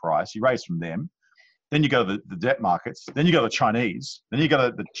T. Rowe Price. You raise from them. Then you go to the debt markets. Then you go to the Chinese. Then you go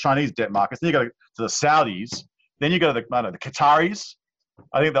to the Chinese debt markets. Then you go to the Saudis. Then you go to the Qataris.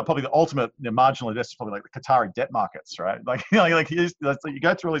 I think that probably the ultimate marginal investor is probably like the Qatari debt markets, right? Like, you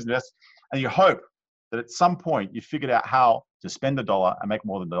go through all these investors and you hope that at some point you figured out how to spend $1 and make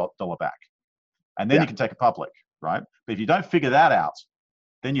more than $1 back. And then you can take it public, right? But if you don't figure that out,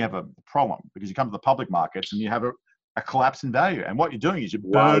 then you have a problem, because you come to the public markets and you have a collapse in value. And what you're doing is you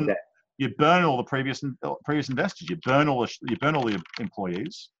burn all the previous investors. You burn all the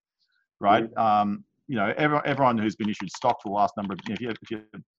employees, right? Everyone who's been issued stock for the last number of, if you a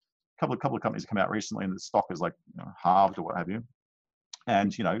couple of companies come out recently and the stock is like halved or what have you,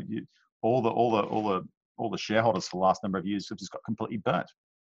 and all the shareholders for the last number of years have just got completely burnt.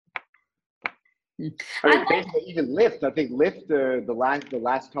 I mean, basically, even Lyft. I think Lyft, the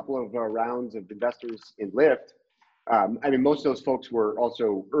last couple of rounds of investors in Lyft. I mean, most of those folks were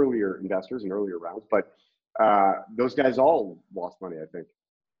also earlier investors in earlier rounds, but those guys all lost money, I think.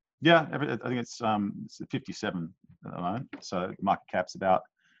 Yeah, I think it's 57 at the moment. So market cap's about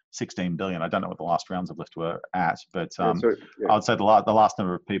 16 billion. I don't know what the last rounds of Lyft were at, but I would say the last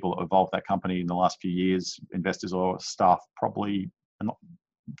number of people that evolved that company in the last few years, investors or staff, probably are not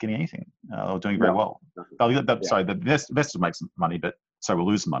getting anything or doing very well. Sorry, the investors make some money, but so we'll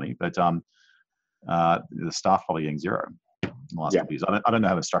lose money. But the staff probably getting zero in the last couple of years. I don't know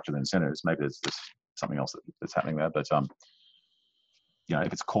how to structure the incentives. Maybe there's something else that's happening there. But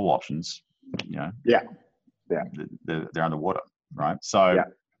if it's call options, they're underwater, right? So,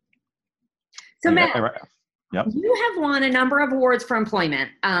 so Matt, Yep. You have won a number of awards for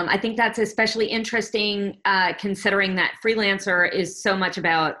employment. I think that's especially interesting considering that freelancer is so much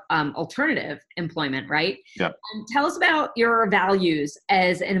about alternative employment, right? Yep. Tell us about your values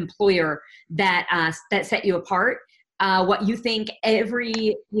as an employer that set you apart. What you think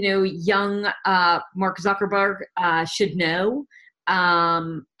every young Mark Zuckerberg should know,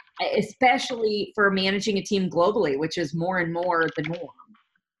 especially for managing a team globally, which is more and more the norm.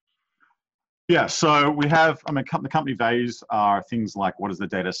 Yeah, so we have, the company values are things like, what does the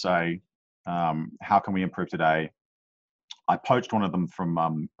data say? How can we improve today? I poached one of them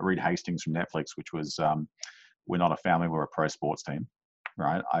from Reed Hastings from Netflix, which was, we're not a family, we're a pro sports team,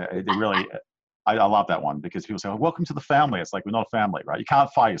 right? I love that one because people say, well, welcome to the family. It's like, we're not a family, right? You can't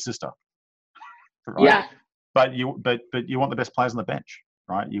fire your sister, right? Yeah. But you want the best players on the bench,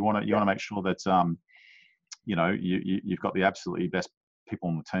 right? You want to make sure that, you've got the absolutely best people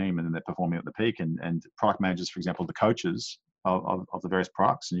on the team and they're performing at the peak, and product managers, for example, the coaches of the various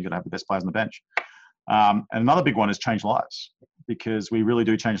products, and you've got to have the best players on the bench. And another big one is change lives, because we really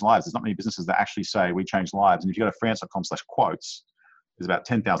do change lives. There's not many businesses that actually say we change lives. And if you go to freelance.com/quotes, there's about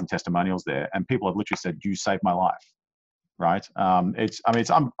 10,000 testimonials there, and people have literally said, you saved my life, right? It's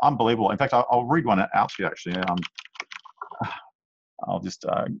unbelievable. In fact, I'll read one out to you actually. I'll just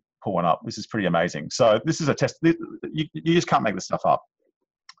pull one up. This is pretty amazing. So this is a test. You just can't make this stuff up.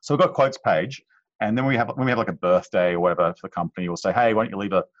 So we've got a quotes page, and then when we have like a birthday or whatever for the company, we'll say, hey, why don't you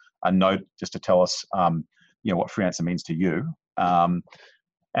leave a note just to tell us, what freelancer means to you.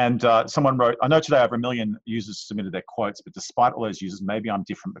 And someone wrote, I know today over 1 million users submitted their quotes, but despite all those users, maybe I'm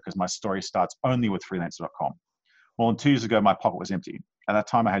different because my story starts only with freelancer.com. Well, 2 years ago, my pocket was empty. At that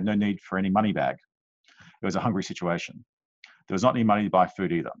time, I had no need for any money bag. It was a hungry situation. There was not any money to buy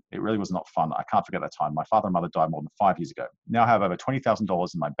food either. It really was not fun. I can't forget that time. My father and mother died more than 5 years ago. Now I have over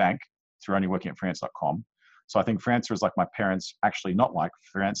 $20,000 in my bank through only working at freelancer.com. So I think Freelancer is like my parents, actually not like.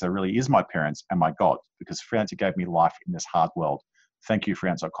 Freelancer really is my parents and my God, because Freelancer gave me life in this hard world. Thank you,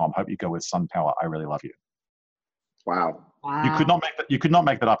 Freelancer.com. Hope you go with SunPower. I really love you. Wow. You could not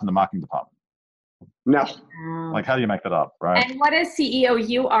make that up in the marketing department. No. Like, how do you make that up, right? And what a CEO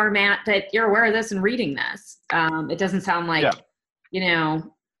you are, Matt, that you're aware of this and reading this. It doesn't sound like,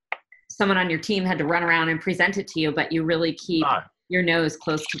 someone on your team had to run around and present it to you, but you really keep your nose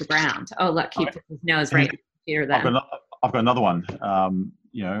close to the ground. Oh, look, he put his nose right here then. I've got another one.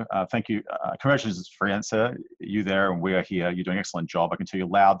 Thank you. Congratulations, Freelancer. You there and we are here. You're doing an excellent job. I can tell you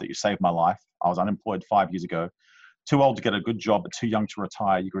loud that you saved my life. I was unemployed 5 years ago. Too old to get a good job, but too young to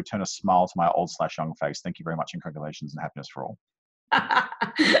retire. You can return a smile to my old/young face. Thank you very much, and congratulations and happiness for all.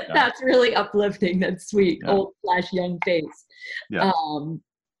 That's really uplifting. That's sweet. Yeah. Old/young face. Yeah.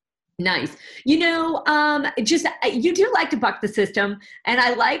 Nice. You do like to buck the system. And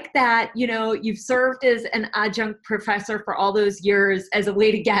I like that, you've served as an adjunct professor for all those years as a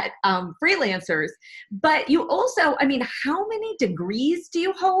way to get freelancers. But you also, how many degrees do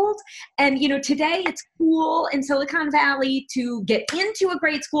you hold? And, today it's cool in Silicon Valley to get into a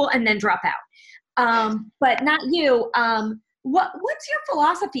great school and then drop out. But not you. What's your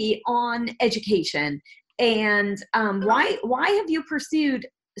philosophy on education? And why have you pursued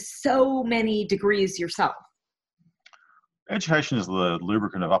so many degrees yourself? Education is the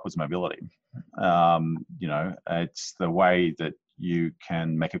lubricant of upwards mobility. It's the way that you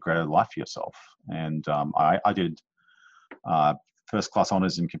can make a greater life for yourself. And I did first class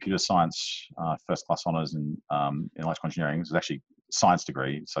honors in computer science, first class honors in electrical engineering. It was actually a science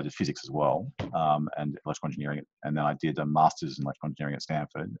degree, so I did physics as well, and electrical engineering. And then I did a master's in electrical engineering at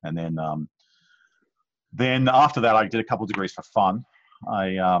Stanford. And then after that, I did a couple of degrees for fun.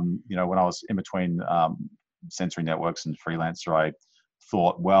 When I was in between Sensory Networks and Freelancer, I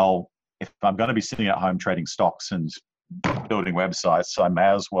thought, well, if I'm going to be sitting at home trading stocks and building websites, I may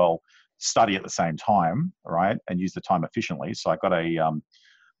as well study at the same time, right, and use the time efficiently. So I got a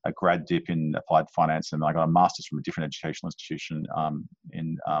grad dip in applied finance, and then I got a master's from a different educational institution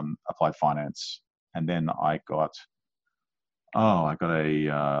in applied finance, and then I got a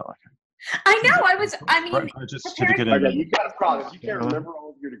I know. certificate. You got a problem. You can't remember all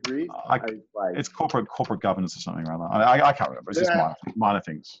of your degrees. It's corporate governance or something rather. I can't remember. It's just minor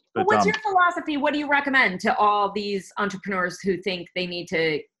things. But what's your philosophy? What do you recommend to all these entrepreneurs who think they need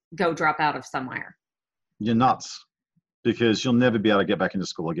to go drop out of somewhere? You're nuts, because you'll never be able to get back into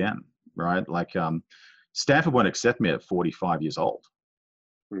school again, right? Like Stanford won't accept me at 45 years old.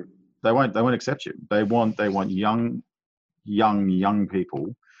 They won't accept you. They want young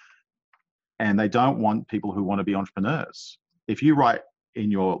people. And they don't want people who want to be entrepreneurs. If you write in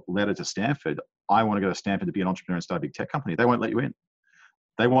your letter to Stanford, I want to go to Stanford to be an entrepreneur and start a big tech company, they won't let you in.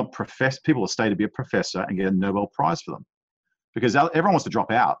 They want people to stay to be a professor and get a Nobel Prize for them, because everyone wants to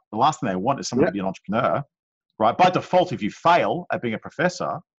drop out. The last thing they want is someone to be an entrepreneur, right? By default, if you fail at being a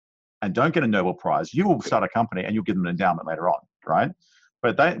professor and don't get a Nobel Prize, you will start a company and you'll give them an endowment later on, right?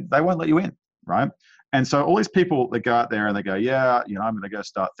 But they won't let you in, right? And so all these people that go out there and they go, yeah, I'm going to go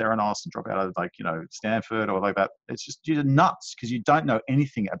start Theranos and drop out of Stanford or like that. It's just, you're nuts, because you don't know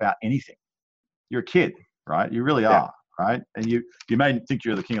anything about anything. You're a kid, right? You really are, right? And you may think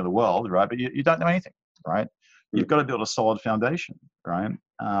you're the king of the world, right? But you don't know anything, right? You've got to build a solid foundation, right?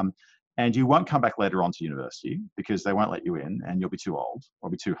 And you won't come back later on to university because they won't let you in, and you'll be too old or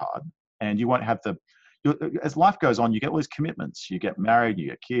be too hard. And you won't have as life goes on, you get all these commitments. You get married, you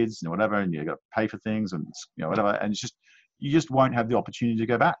get kids and whatever, and you got to pay for things and whatever. And you just won't have the opportunity to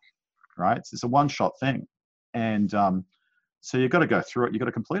go back, right? It's a one-shot thing. And so you've got to go through it. You've got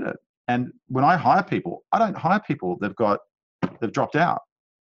to complete it. And when I hire people, I don't hire people they've dropped out.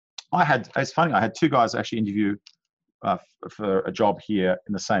 It's funny, I had two guys actually interview for a job here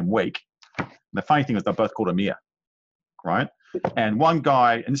in the same week. And the funny thing is they're both called Amir, right? And one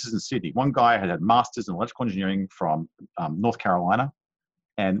guy, and this is in Sydney, one guy had masters in electrical engineering from North Carolina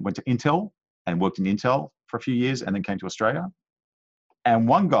and went to Intel and worked in Intel for a few years and then came to Australia. And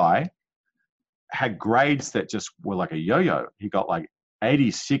one guy had grades that just were like a yo-yo. He got like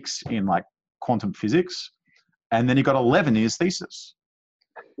 86 in like quantum physics, and then he got 11 in his thesis.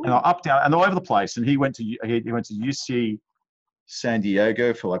 And up, down, and all over the place. And he went to UC San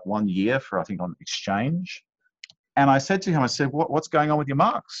Diego for like 1 year I think on exchange. And I said to him, what's going on with your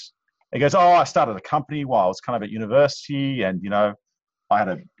marks? He goes, I started a company while I was kind of at university, and I had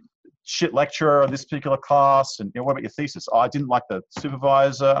a shit lecturer on this particular class. And what about your thesis? I didn't like the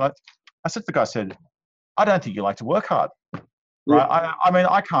supervisor. And I said to the guy, I don't think you like to work hard. Right? I mean,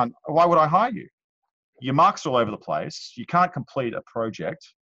 I can't. Why would I hire you? Your marks are all over the place. You can't complete a project.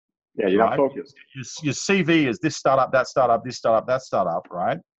 Yeah, you're not focused. Your CV is this startup, that startup, this startup, that startup,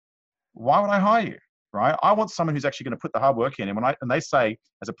 right? Why would I hire you, right? I want someone who's actually going to put the hard work in. And they say,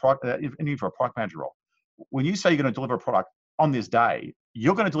 as a product, even for a product manager role, when you say you're going to deliver a product on this day,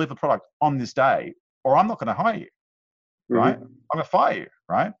 you're going to deliver the product on this day, or I'm not going to hire you, right? I'm going to fire you,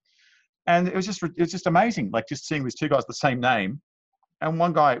 right? And it was just amazing, like just seeing these two guys the same name, and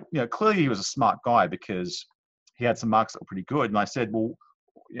one guy, clearly he was a smart guy because he had some marks that were pretty good. And I said, well,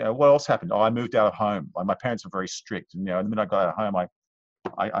 what else happened? I moved out of home. My parents were very strict, and the minute I got out of home,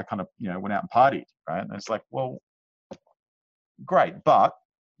 I kind of went out and partied, right? And it's like, well, great, but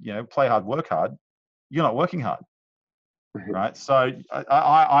play hard, work hard. You're not working hard, right? So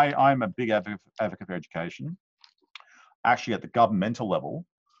I'm a big advocate for education. Actually, at the governmental level,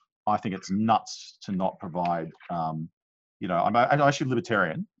 I think it's nuts to not provide. I'm actually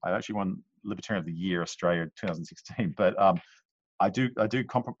libertarian. I actually won Libertarian of the Year Australia 2016, but I'm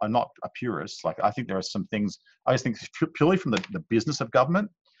not a purist. Like, I think there are some things. I just think purely from the business of government.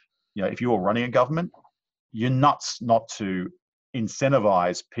 If you're running a government, you're nuts not to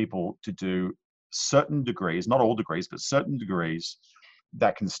incentivize people to do certain degrees, not all degrees, but certain degrees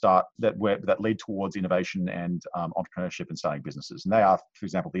that can start that lead towards innovation and entrepreneurship and starting businesses. And they are, for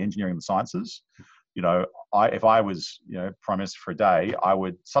example, the engineering and the sciences. If I was prime minister for a day, I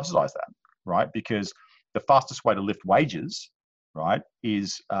would subsidize that, right? Because the fastest way to lift wages, right,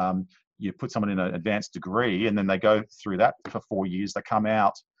 is you put someone in an advanced degree, and then they go through that for 4 years. They come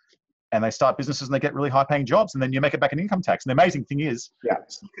out and they start businesses, and they get really high-paying jobs, and then you make it back in income tax. And the amazing thing is,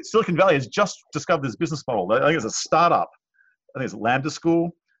 Silicon Valley has just discovered this business model. I think it's a startup. I think it's Lambda School.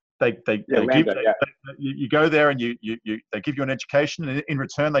 You go there and they give you an education, and in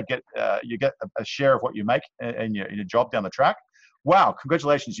return you get a share of what you make in your job down the track. Wow!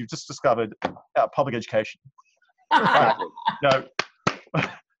 Congratulations, you've just discovered public education.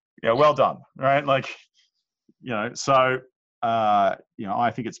 Well done, right? So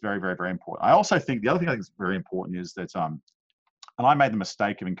I think it's very, very, very important. I also think the other thing I think is very important is that, and I made the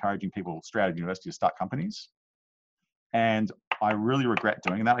mistake of encouraging people straight out of university to start companies. And I really regret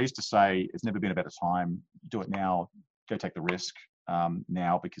doing that. I used to say, it's never been a better time. Do it now. Go take the risk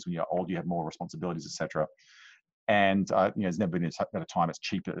now, because when you're old, you have more responsibilities, etc. And it's never been a better time. It's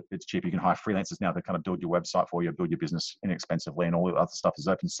cheaper. You can hire freelancers now to kind of build your website for you, build your business inexpensively, and all the other stuff is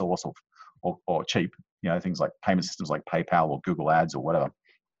open source or cheap. Things like payment systems like PayPal or Google Ads or whatever.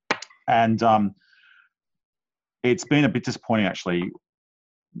 And it's been a bit disappointing, actually,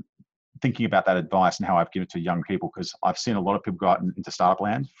 thinking about that advice and how I've given it to young people, because I've seen a lot of people go out into startup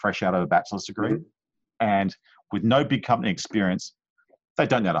land fresh out of a bachelor's degree, and with no big company experience. They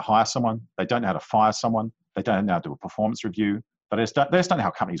don't know how to hire someone. They don't know how to fire someone. They don't know how to do a performance review. They just don't know how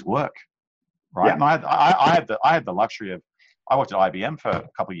companies work, right? Yeah. And I had the luxury of, I worked at IBM for a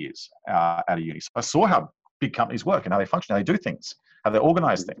couple of years out of uni. So I saw how big companies work and how they function, how they do things, how they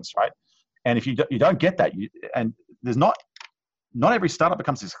organize things, right? And if you don't get that, and there's not every startup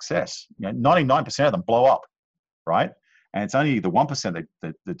becomes a success. 99% of them blow up, right? And it's only the 1%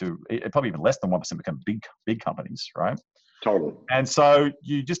 that do, probably even less than 1% become big companies, right? Totally. And so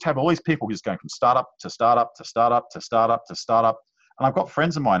you just have all these people just going from startup to startup to startup to startup to startup. And I've got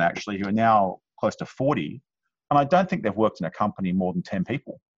friends of mine actually who are now close to 40, and I don't think they've worked in a company more than 10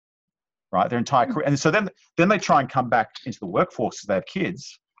 people, right? Their entire career. And so then they try and come back into the workforce because they have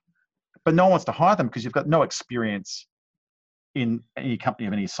kids, but no one wants to hire them because you've got no experience in any company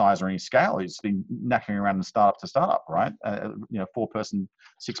of any size or any scale. It's been knocking around in startup to startup, right? 4-person,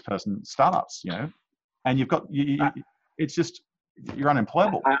 6-person startups, and you've got, it's just, you're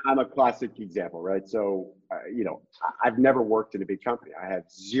unemployable. I'm a classic example, right? So, I've never worked in a big company. I have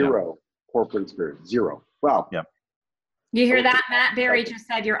zero corporate experience, zero. Well, you hear that? Matt Berry just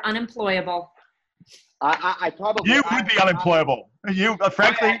said you're unemployable. I probably you would be unemployable. You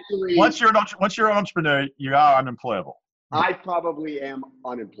frankly, once you're an entrepreneur, you are unemployable. I probably am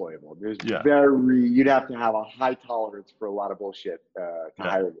unemployable. There's you'd have to have a high tolerance for a lot of bullshit to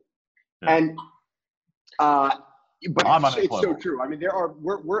hire me. Yeah. And but it's so true. I mean,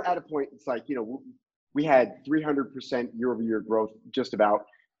 we're at a point. It's like, we had 300% year-over-year growth, just about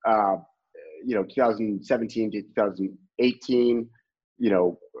 2017 to 2018.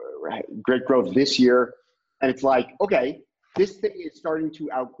 Great growth this year, and it's like, okay, this thing is starting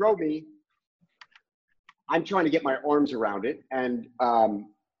to outgrow me. I'm trying to get my arms around it, and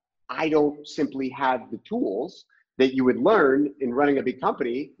I don't simply have the tools that you would learn in running a big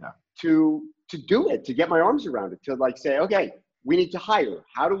company to do it, to get my arms around it, to like say, okay, we need to hire.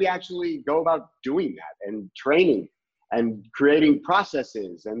 How do we actually go about doing that, and training and creating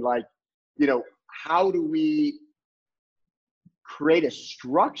processes, and how do we create a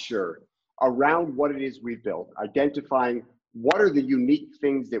structure around what it is we've built, identifying what are the unique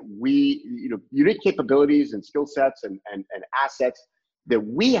things that we, unique capabilities and skill sets and assets that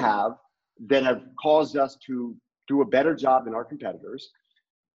we have that have caused us to do a better job than our competitors.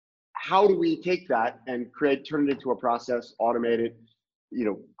 How do we take that and turn it into a process, automate it,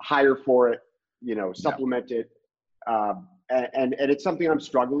 hire for it, supplement it. And it's something I'm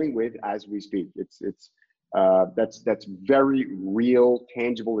struggling with as we speak. That's very real,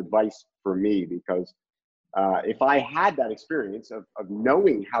 tangible advice for me, because if I had that experience of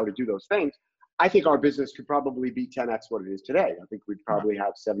knowing how to do those things, I think our business could probably be 10x what it is today. I think we'd probably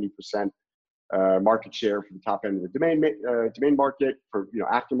have 70% market share for the top end of the domain market, for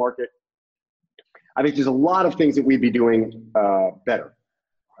aftermarket. I think there's a lot of things that we'd be doing better.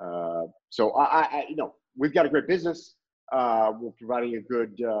 So we've got a great business. We're providing a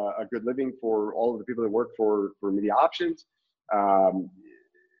good living for all of the people that work for Media Options. An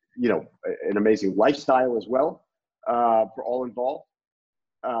amazing lifestyle as well for all involved.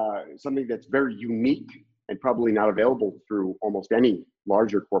 Something that's very unique and probably not available through almost any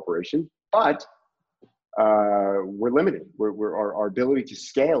larger corporation. But we're limited. Our ability to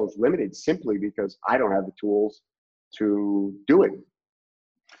scale is limited simply because I don't have the tools to do it.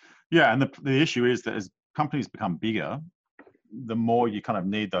 Yeah, and the issue is that as companies become bigger, the more you kind of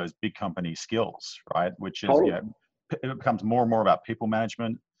need those big company skills, right? Which is, it becomes more and more about people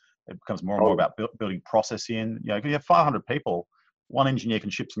management. It becomes more and more about building process in. If you have 500 people, one engineer can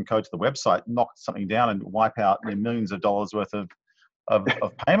ship some code to the website, knock something down, and wipe out millions of dollars worth of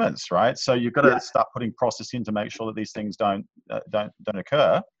payments, right? So you've got to start putting process in to make sure that these things don't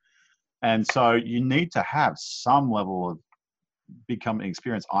occur. And so you need to have some level of big company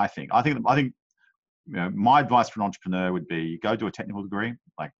experience. I think my advice for an entrepreneur would be go do a technical degree,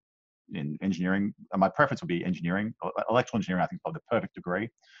 like in engineering. My preference would be engineering. Electrical engineering, I think, is probably the perfect degree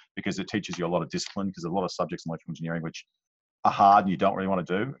because it teaches you a lot of discipline, because there's a lot of subjects in electrical engineering which are hard and you don't really want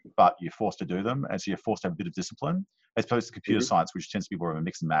to do, but you're forced to do them. And so you're forced to have a bit of discipline, as opposed to computer science, which tends to be more of a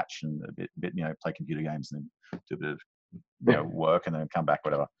mix and match and a bit play computer games and then do a bit of work and then come back,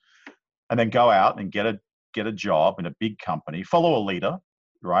 whatever. And then go out and get a job in a big company, follow a leader,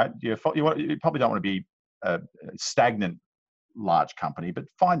 right? You probably don't want to be a stagnant large company, but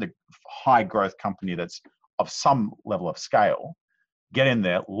find a high growth company that's of some level of scale. Get in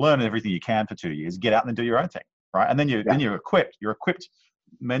there, learn everything you can for 2 years, get out and then do your own thing, right? And then you're equipped. You're equipped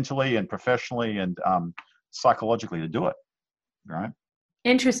mentally and professionally and psychologically to do it, right?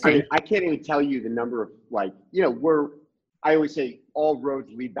 Interesting. I can't even tell you the number of I always say all roads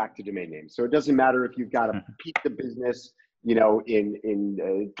lead back to domain names. So it doesn't matter if you've got a pizza business,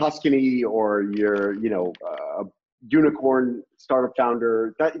 in Tuscany, or you're, a unicorn startup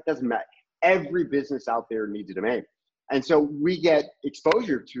founder. It doesn't matter. Every business out there needs a domain. And so we get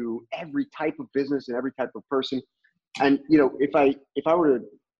exposure to every type of business and every type of person. And, you know, if I were to,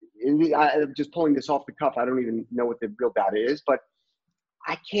 I'm just pulling this off the cuff, I don't even know what the real data is, but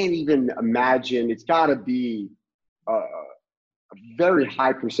I can't even imagine. It's got to be a very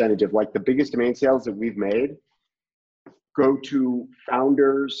high percentage of, like, the biggest domain sales that we've made go to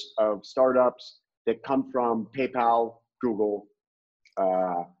founders of startups that come from PayPal, Google,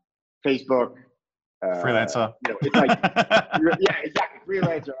 Facebook, Freelancer. You know, it's like, yeah, exactly.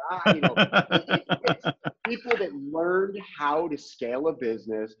 Freelancer. You know, it's people that learned how to scale a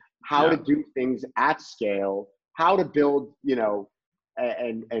business, how to do things at scale, how to build, you know,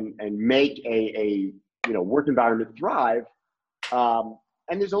 and make a you know, work environment thrive.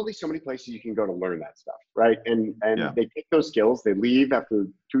 And there's only so many places you can go to learn that stuff, right? And they take those skills, they leave after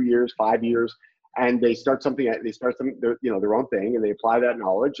 2 years, 5 years, and they start something, you know, their own thing, and they apply that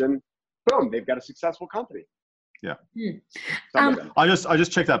knowledge, and boom, they've got a successful company. Yeah. I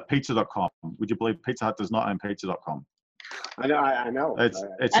just checked out pizza.com. Would you believe Pizza Hut does not own pizza.com? I know. It's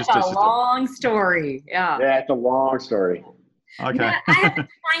That's a long story. Yeah. Yeah, it's a long story. Okay. Now, I have a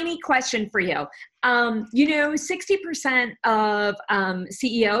tiny question for you. You know, 60% of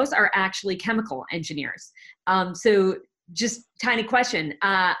CEOs are actually chemical engineers. So just tiny question,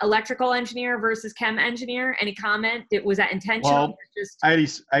 electrical engineer versus chem engineer, any comment? Was that intentional? Well, or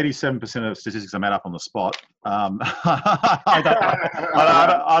just 87% of statistics are made up on the spot. I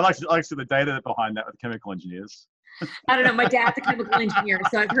like to see the data behind that with chemical engineers. I don't know. My dad's a chemical engineer,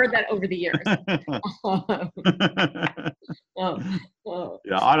 so I've heard that over the years.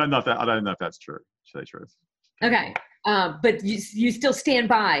 Yeah, I don't know if that's true. To say the truth. Okay, but you still stand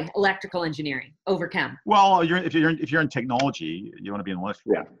by electrical engineering over chem. Well, if you're in technology, you want to be in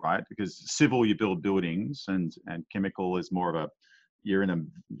electrical, Yeah. right? Because civil, you build buildings, and chemical is more of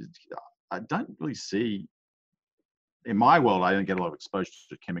I don't really see. In my world, I don't get a lot of exposure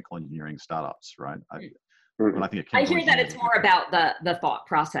to chemical engineering startups, right? When I think of I hear that it's more about the thought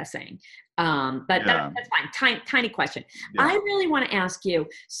processing, but that's fine. Tiny question. Yeah. I really want to ask you.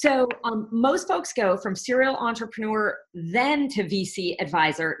 So most folks go from serial entrepreneur then to VC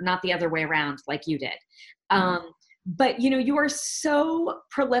advisor, not the other way around like you did. But you know, you are so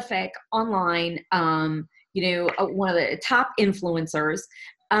prolific online. You know, one of the top influencers.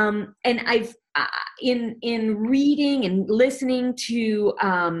 And I've in reading and listening to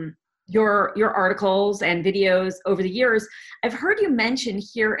your articles and videos over the years, I've heard you mention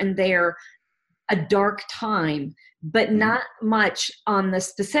here and there a dark time, but not much on the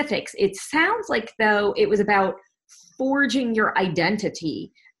specifics. It sounds like, though, it was about forging your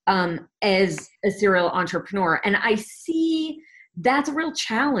identity as a serial entrepreneur. And I see that's a real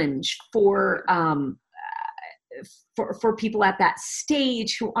challenge for people at that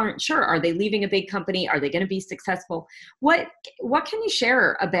stage who aren't sure. Are they leaving a big company? Are they going to be successful? What can you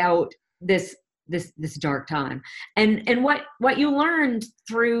share about this dark time and what you learned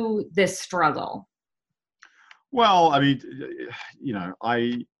through this struggle? Well, I mean, you know,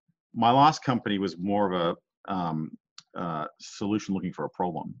 my last company was more of a solution looking for a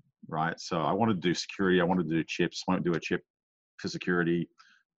problem, right? So I wanted to do security. I wanted to do chips. I wanted to do a chip for security.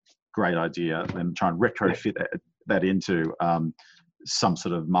 Great idea. And try and retrofit that into some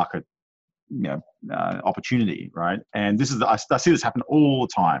sort of market, you know, opportunity, right? And this is I see this happen all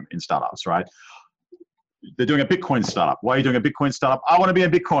the time in startups, right? They're doing a Bitcoin startup. Why are you doing a Bitcoin startup? I want to be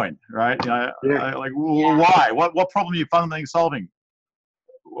in Bitcoin, right? You know, why? What problem are you fundamentally solving?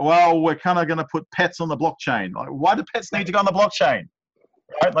 Well, we're kind of going to put pets on the blockchain. Like, why do pets need to go on the blockchain?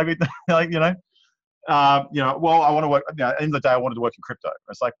 Right? Like, you know, well, I want to work, you know, at the end of the day, I wanted to work in crypto.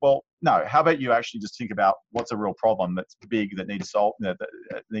 It's like, well, no, how about you actually just think about what's a real problem that's big that needs that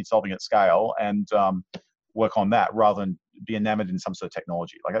needs solving at scale, and work on that rather than be enamored in some sort of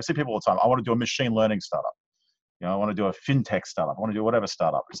technology. Like I see people all the time, I want to do a machine learning startup. You know, I want to do a fintech startup. I want to do whatever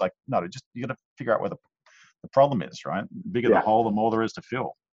startup. It's like, no, you got to figure out where the problem is, right? The bigger the hole, the more there is to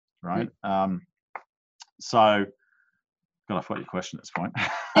fill, right? So got to forget your question at this point.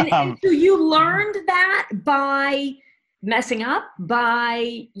 And so you learned that by messing up,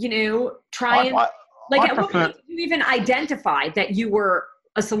 by, you know, trying, at what point did you even identify that you were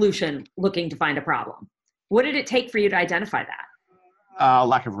a solution looking to find a problem? What did it take for you to identify that?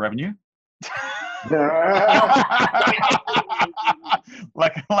 Lack of revenue.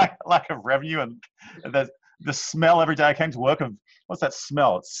 lack of revenue, and the smell every day I came to work of, what's that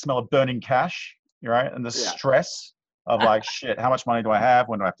smell? It's the smell of burning cash, right? And the stress of like, shit, how much money do I have?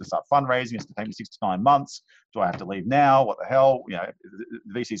 When do I have to start fundraising? It's going to take me 6 to 9 months. Do I have to leave now? What the hell? You know,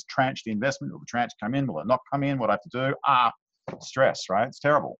 the VCs tranche the investment. Will the tranche come in? Will it not come in? What do I have to do? Stress, right? It's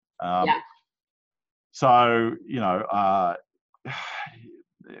terrible. So, you know,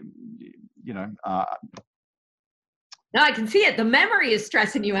 you know, No, I can see it. The memory is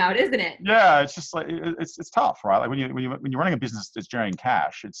stressing you out, isn't it? yeah, it's just like it's tough, right? Like when you're running a business that's generating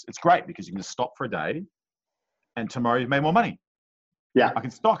cash, it's great because you can just stop for a day, and tomorrow you've made more money. Yeah. I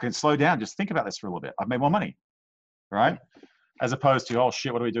can slow down, just think about this for a little bit. I've made more money, right? As opposed to, oh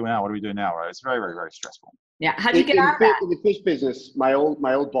shit, what do we do now? What do we do now? Right? It's very, very, very stressful. Yeah. How do you get out of that? In the fish business, my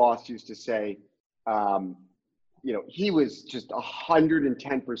old boss used to say, you know, he was just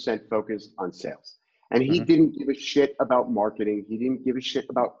 110% focused on sales. And he didn't give a shit about marketing. He didn't give a shit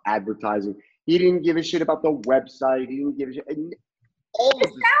about advertising. He didn't give a shit about the website. He didn't give a shit. And all It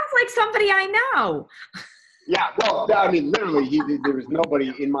sounds like somebody I know. yeah, well, I mean, literally, there was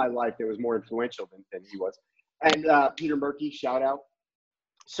nobody in my life that was more influential than he was. And Peter Murky, shout out.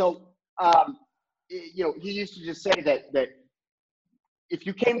 So, you know, he used to just say that if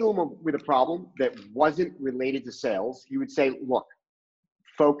you came to him with a problem that wasn't related to sales, he would say, look,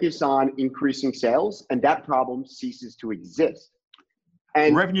 focus on increasing sales, and that problem ceases to exist.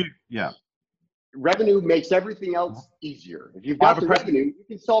 And Revenue, yeah. Revenue makes everything else easier. If you've got the revenue, you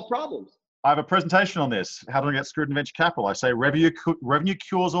can solve problems. I have a presentation on this. How do I get screwed in venture capital? I say revenue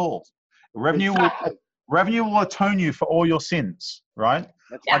cures all. Revenue will atone you for all your sins, right?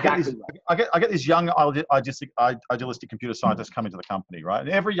 That's exactly right. I get these young idealistic computer scientists coming to the company, right? And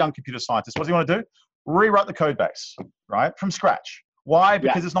every young computer scientist, what does he want to do? Rewrite the code base, right, from scratch. Why?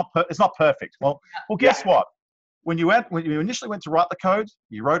 Because it's not perfect. Well, guess what? When you initially went to write the code,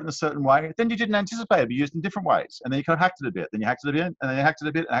 you wrote it in a certain way. Then you didn't anticipate it be used in different ways, and then you kind of hacked it a bit. Then you hacked it a bit, and then you hacked it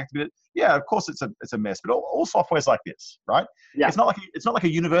a bit, and hacked it a bit. Yeah, of course it's a mess, but all software is like this, right? Yeah. It's not like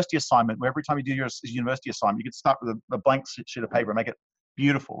a university assignment where every time you do your university assignment, you can start with a blank sheet of paper and make it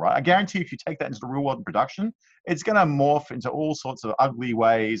beautiful, right? I guarantee if you take that into the real world in production, it's going to morph into all sorts of ugly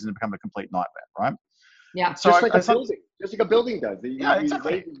ways and become a complete nightmare, right? Yeah. So just like a building does.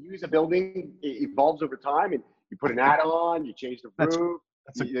 Exactly. You use a building, it evolves over time, and you put an add-on, you change the roof,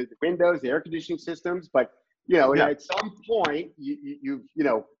 the windows, the air conditioning systems. But you know, at some point, you've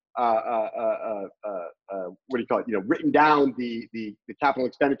what do you call it? You know, written down the capital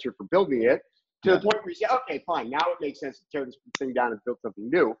expenditure for building it to the point where you say, okay, fine, now it makes sense to tear this thing down and build something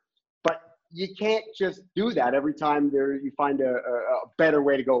new. But you can't just do that every time you find a better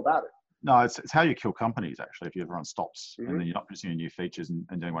way to go about it. No, it's how you kill companies, actually, if everyone stops and then you're not producing new features and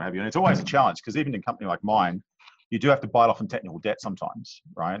doing what have you. And it's always a challenge because even in a company like mine, you do have to bite off on technical debt sometimes,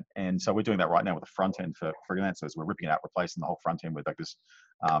 right? And so we're doing that right now with the front end for freelancers. We're ripping it out, replacing the whole front end with like this,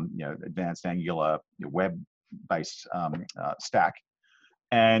 you know, advanced Angular web-based stack.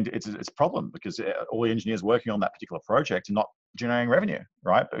 And it's a problem because all the engineers working on that particular project are not generating revenue,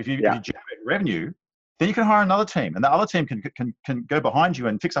 right? But if you generate revenue, then you can hire another team, and the other team can go behind you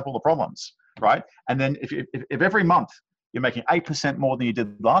and fix up all the problems, right? And then if every month you're making 8% more than you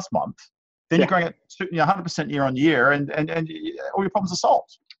did last month, then you're growing at 100% year on year, and all your problems are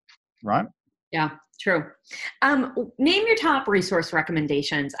solved, right? Yeah, true. Name your top resource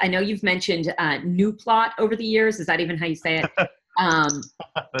recommendations. I know you've mentioned Newplot over the years. Is that even how you say it? Are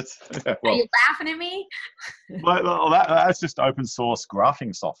you laughing at me? Well, that's just open source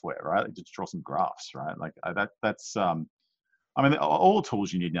graphing software, right? You just draw some graphs, right? Like that's I mean, all the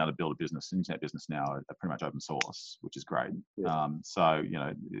tools you need now to build a business, internet business now, are pretty much open source, which is great. Yeah. So you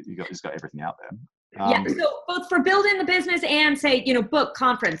know, it's got everything out there. Yeah. So both for building the business and say, you know, book,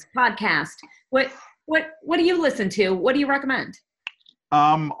 conference, podcast. What do you listen to? What do you recommend?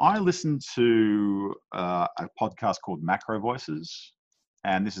 I listen to a podcast called Macro Voices,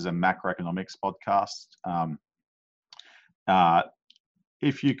 and this is a macroeconomics podcast.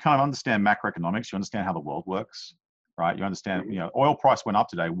 If you kind of understand macroeconomics, you understand how the world works, right? You understand, you know, oil price went up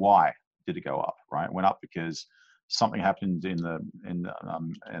today. Why did it go up, right? It went up because something happened in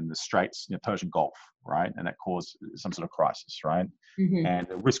the Straits, you know, Persian Gulf, right? And that caused some sort of crisis, right? And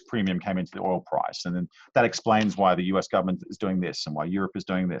the risk premium came into the oil price. And then that explains why the US government is doing this and why Europe is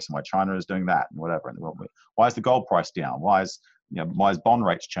doing this and why China is doing that and whatever. And why is the gold price down? Why is bond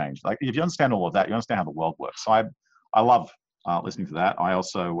rates changed? Like, if you understand all of that, you understand how the world works. So I love listening to that. I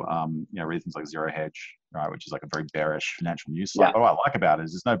also, read things like Zero Hedge, right? Which is like a very bearish financial news site. But what I like about it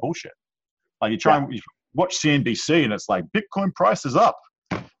is there's no bullshit. Like, you try and watch CNBC and it's like, Bitcoin price is up.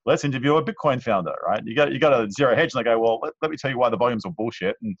 Let's interview a Bitcoin founder, right? You got a Zero Hedge, and they go, well, let me tell you why the volumes are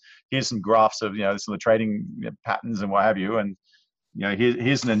bullshit, and here's some graphs of some of the trading patterns and what have you, and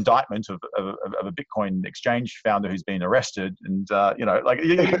here's an indictment of a Bitcoin exchange founder who's been arrested, and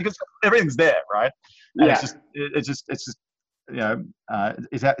everything's there, right? And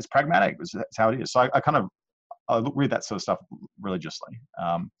it's pragmatic. It's how it is. So I read that sort of stuff religiously.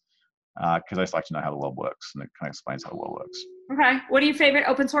 because I just like to know how the world works, and it kind of explains how the world works. Okay. What are your favorite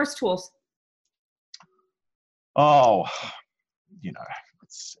open source tools? Oh,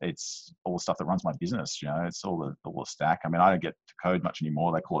 it's all the stuff that runs my business. It's all the stack. I mean, I don't get to code much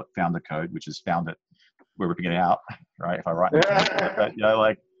anymore. They call it founder code, which is found it. We're ripping it out, right? If I write,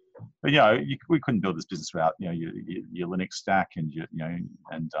 but we couldn't build this business without your Linux stack and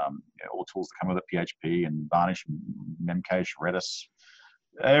all the tools that come with it, PHP and Varnish, and Memcache, Redis,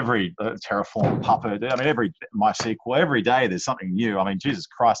 every Terraform, Puppet. I mean, every MySQL. Every day there's something new. I mean, Jesus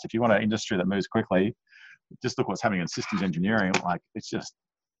Christ! If you want an industry that moves quickly, just look what's happening in systems engineering. Like, it's just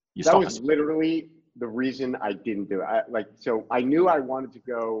that was literally the reason I didn't do it. So I knew I wanted to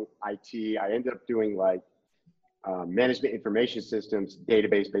go IT. I ended up doing management information systems,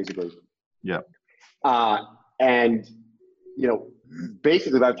 database, basically. Yeah. And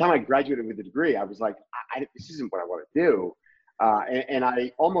basically by the time I graduated with the degree, I was like, this isn't what I want to do. And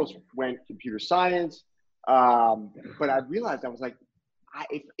I almost went computer science, but I realized I was like,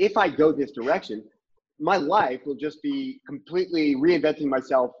 if I go this direction, my life will just be completely reinventing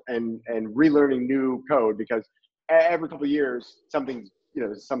myself and relearning new code, because every couple of years something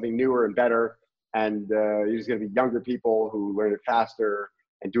newer and better, and there's going to be younger people who learn it faster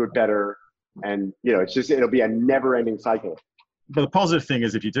and do it better, and it'll be a never-ending cycle. But the positive thing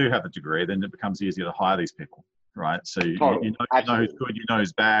is, if you do have a degree, then it becomes easier to hire these people, right? So you know who's good, you know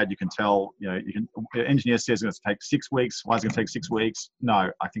who's bad. You can tell. The engineer says it's going to take 6 weeks. Why is it going to take 6 weeks?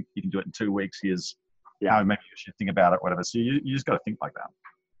 No, I think you can do it in 2 weeks. Here's how maybe you should think about it, whatever. So you just got to think like that.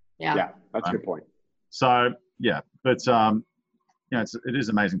 Yeah, that's a good point. So but it is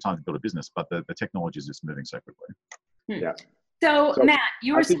an amazing time to build a business, but the technology is just moving so quickly. Yeah. So Matt,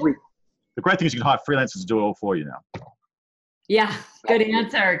 the great thing is you can hire freelancers to do it all for you now. Yeah, good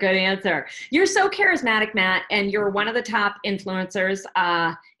answer. Good answer. You're so charismatic, Matt, and you're one of the top influencers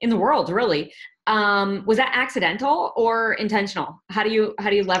in the world, really. Was that accidental or intentional? How do you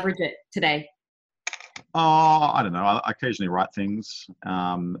leverage it today? Oh, I don't know. I occasionally write things,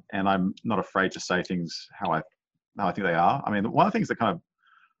 and I'm not afraid to say things how I think they are. I mean, one of the things that kind of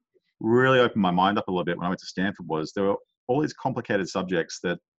really opened my mind up a little bit when I went to Stanford was there were all these complicated subjects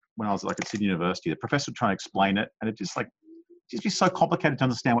that when I was at Sydney University, the professor would try and explain it, and it just be so complicated to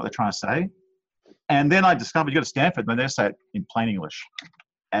understand what they're trying to say. And then I discovered you go to Stanford and they say it in plain English,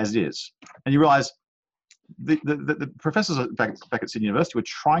 as it is, and you realize the professors back at Sydney University were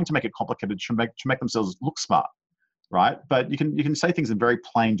trying to make it complicated to make themselves look smart, right? But you can say things in very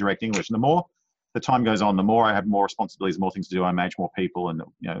plain, direct English. And the more the time goes on, the more I have more responsibilities, more things to do. I manage more people, and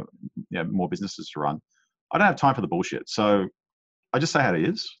more businesses to run. I don't have time for the bullshit, so I just say how it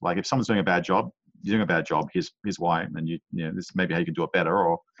is. Like, if someone's doing a bad job, you're doing a bad job. Here's why, and this is maybe how you can do it better,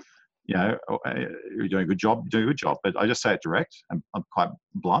 or you're doing a good job, you're doing a good job. But I just say it direct, and I'm quite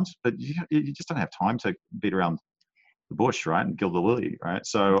blunt. But you just don't have time to beat around the bush, right, and gild the lily, right?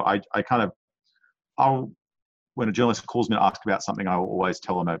 So when a journalist calls me to ask about something, I will always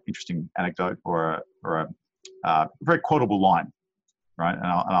tell them an interesting anecdote or a very quotable line, right? And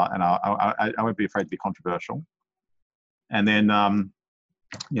I won't be afraid to be controversial. And then I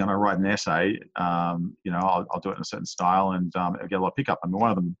write an essay. I'll do it in a certain style, and I'll get a lot of pickup. I mean, one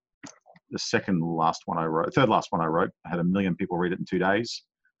of them, the third last one I wrote, had 1 million people read it in 2 days,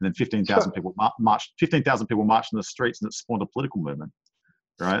 and then 15,000 people marched. 15,000 people marched in the streets, and it spawned a political movement.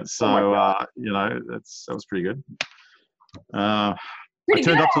 Right, so that was pretty good. How do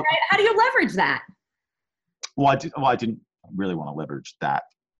you leverage that? Well, I didn't really want to leverage that.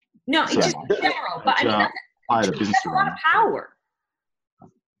 No, just in general. But I had a business. That's a lot of power.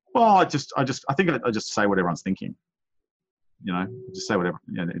 Well, I think I just say what everyone's thinking. Just say whatever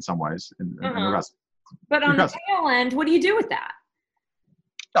in some ways. But on the tail end, what do you do with that?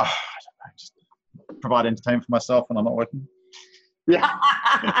 Oh, I don't know. Just provide entertainment for myself when I'm not working. Yeah.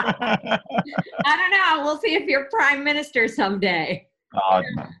 I don't know. We'll see if you're prime minister someday. Oh,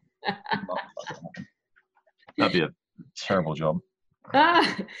 no. That'd be a terrible job.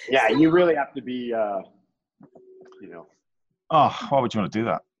 Yeah, you really have to be, Oh, why would you want to do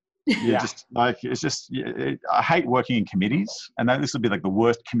that? Yeah. I hate working in committees, and this would be like the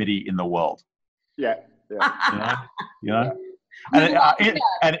worst committee in the world. Yeah.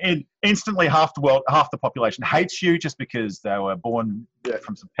 And instantly half the population hates you just because they were born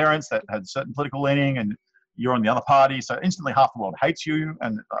from some parents that had certain political leaning, and you're on the other party. So instantly half the world hates you,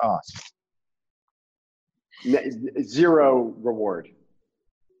 and zero reward.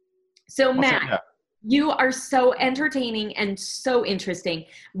 So Matt, you are so entertaining and so interesting.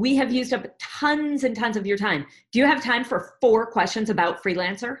 We have used up tons and tons of your time. Do you have time for 4 questions about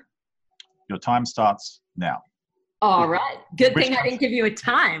Freelancer? Your time starts now. All right. Good Which thing I didn't give you a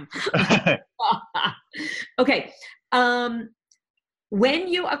time. Okay. When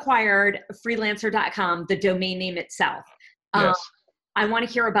you acquired freelancer.com, the domain name itself, Yes. I want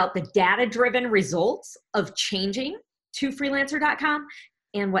to hear about the data-driven results of changing to freelancer.com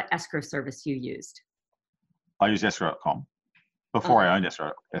and what escrow service you used. I used escrow.com before I owned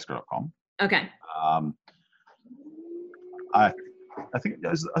escrow.com. Okay. I think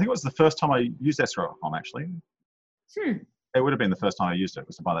it was the first time I used escrow.com, actually. It would have been the first time I used it,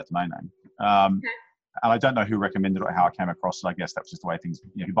 was to buy that domain name. Okay. And I don't know who recommended it or how I came across it. I guess that was just the way things,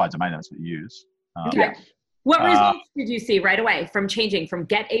 you buy a domain name, that's what you use. Okay. What results did you see right away from changing from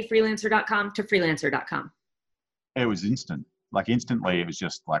getafreelancer.com to freelancer.com? It was instant. Like instantly, it was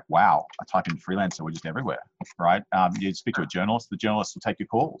just like, wow, I type in freelancer, we're just everywhere, right? You'd speak to a journalist, the journalist will take your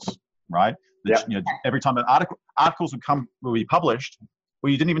calls, right? Every time an articles would be published,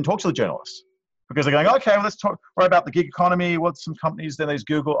 well, you didn't even talk to the journalist because they're going, okay, well, let's talk about the gig economy. What's some companies? Then there's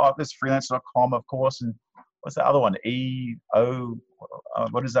Google, there's freelancer.com, of course. And what's the other one?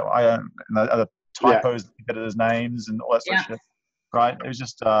 What is that? Other typos, competitors' names and all that sort of shit, right? It was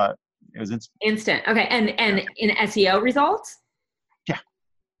just, it was instant. Okay. And in SEO results? Yeah.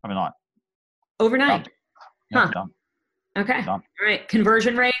 Overnight. Overnight. Done. Done. Okay. Done. All right.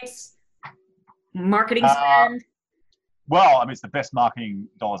 Conversion rates, marketing spend. Well, I mean, it's the best marketing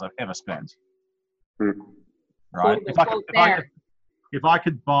dollars I've ever spent. Right. If I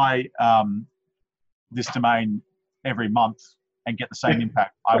could buy this domain every month and get the same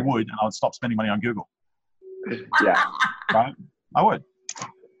impact, I would, and I would stop spending money on Google. Yeah. Right. I would.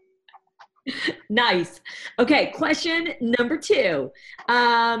 Nice. Okay. Question number 2.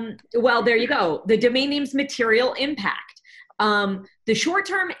 Well, there you go. The domain name's material impact. The short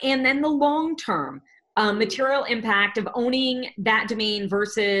term and then the long term material impact of owning that domain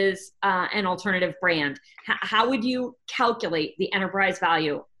versus an alternative brand. How would you calculate the enterprise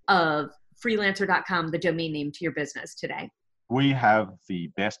value of freelancer.com, the domain name, to your business today? We have the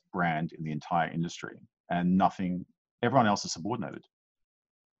best brand in the entire industry, and everyone else is subordinated.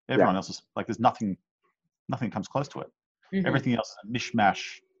 Everyone else is like, there's nothing comes close to it. Mm-hmm. Everything else is a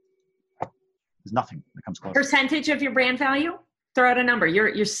mishmash. There's nothing that comes close. Percentage of your brand value? Throw out a number.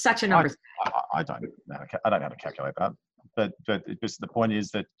 You're such a number. I don't know how to calculate that. But the point is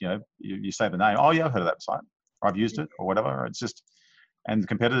that you say the name. Oh yeah, I've heard of that site. Or I've used it or whatever. It's just, and the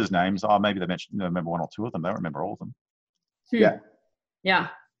competitors' names. Oh, maybe they remember one or two of them. They don't remember all of them. Yeah.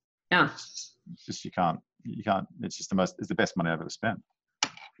 It's just you can't. It's just it's the best money I've ever spent.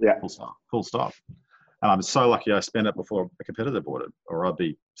 Yeah. Full stop. And I'm so lucky I spent it before a competitor bought it, or I'd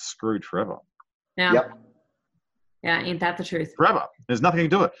be screwed forever. Yeah. Yep. Yeah, ain't that the truth? Forever. There's nothing you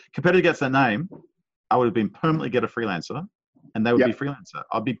can do it. Competitor gets their name, I would have been permanently Get a Freelancer, and they would be freelancer.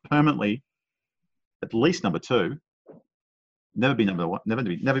 I'd be permanently at least number 2. Never be number 1.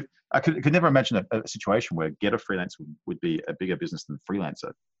 Never. I could never imagine a situation where Get a Freelancer would be a bigger business than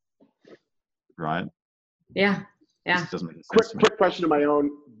Freelancer. Right? Yeah. It doesn't make sense to me. Quick question of my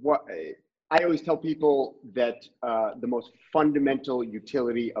own. What I always tell people that the most fundamental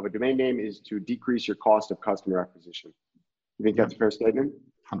utility of a domain name is to decrease your cost of customer acquisition. You think that's a fair statement?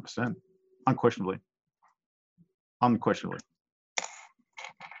 100%. Unquestionably.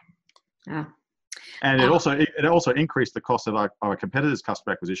 Yeah. And it also increased the cost of our competitors'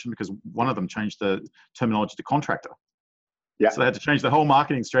 customer acquisition because one of them changed the terminology to contractor. Yeah. So they had to change the whole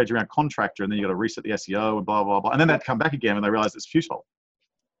marketing strategy around contractor, and then you got to reset the SEO and blah, blah, blah. And then they'd come back again and they realized it's futile.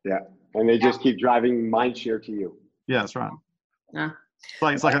 Yeah. And they just keep driving mind share to you. Yeah, that's right. Yeah.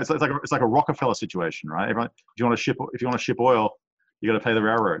 It's like a Rockefeller situation, right? Everyone, if you want to ship oil, you got to pay the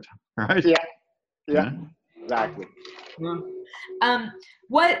railroad, right? Yeah. Exactly. Yeah.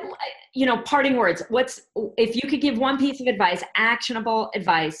 Parting words, if you could give one piece of advice, actionable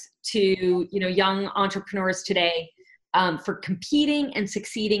advice to, young entrepreneurs today, for competing and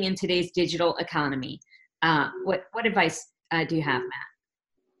succeeding in today's digital economy, what advice do you have, Matt?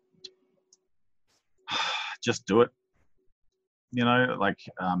 Just do it. Too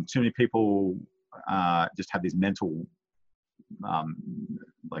many people just have these mental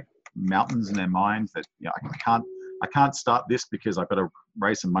mountains in their minds that I can't start this because I've got to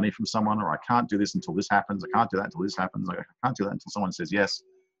raise some money from someone, or I can't do this until this happens. I can't do that until this happens. I can't do that until someone says yes.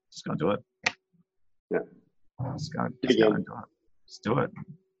 Just gonna do it. Yeah. Just go and do it. Just do it.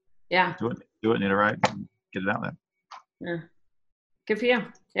 Yeah. Do it and iterate and get it out there. Yeah. Good for you.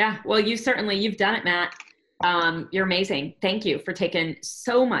 Yeah. Well, you've done it, Matt. You're amazing. Thank you for taking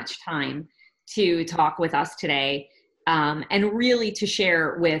so much time to talk with us today, and really to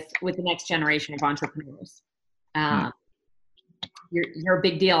share with the next generation of entrepreneurs. You're a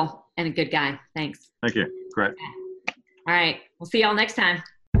big deal and a good guy. Thanks. Thank you. Great. All right. We'll see y'all next time.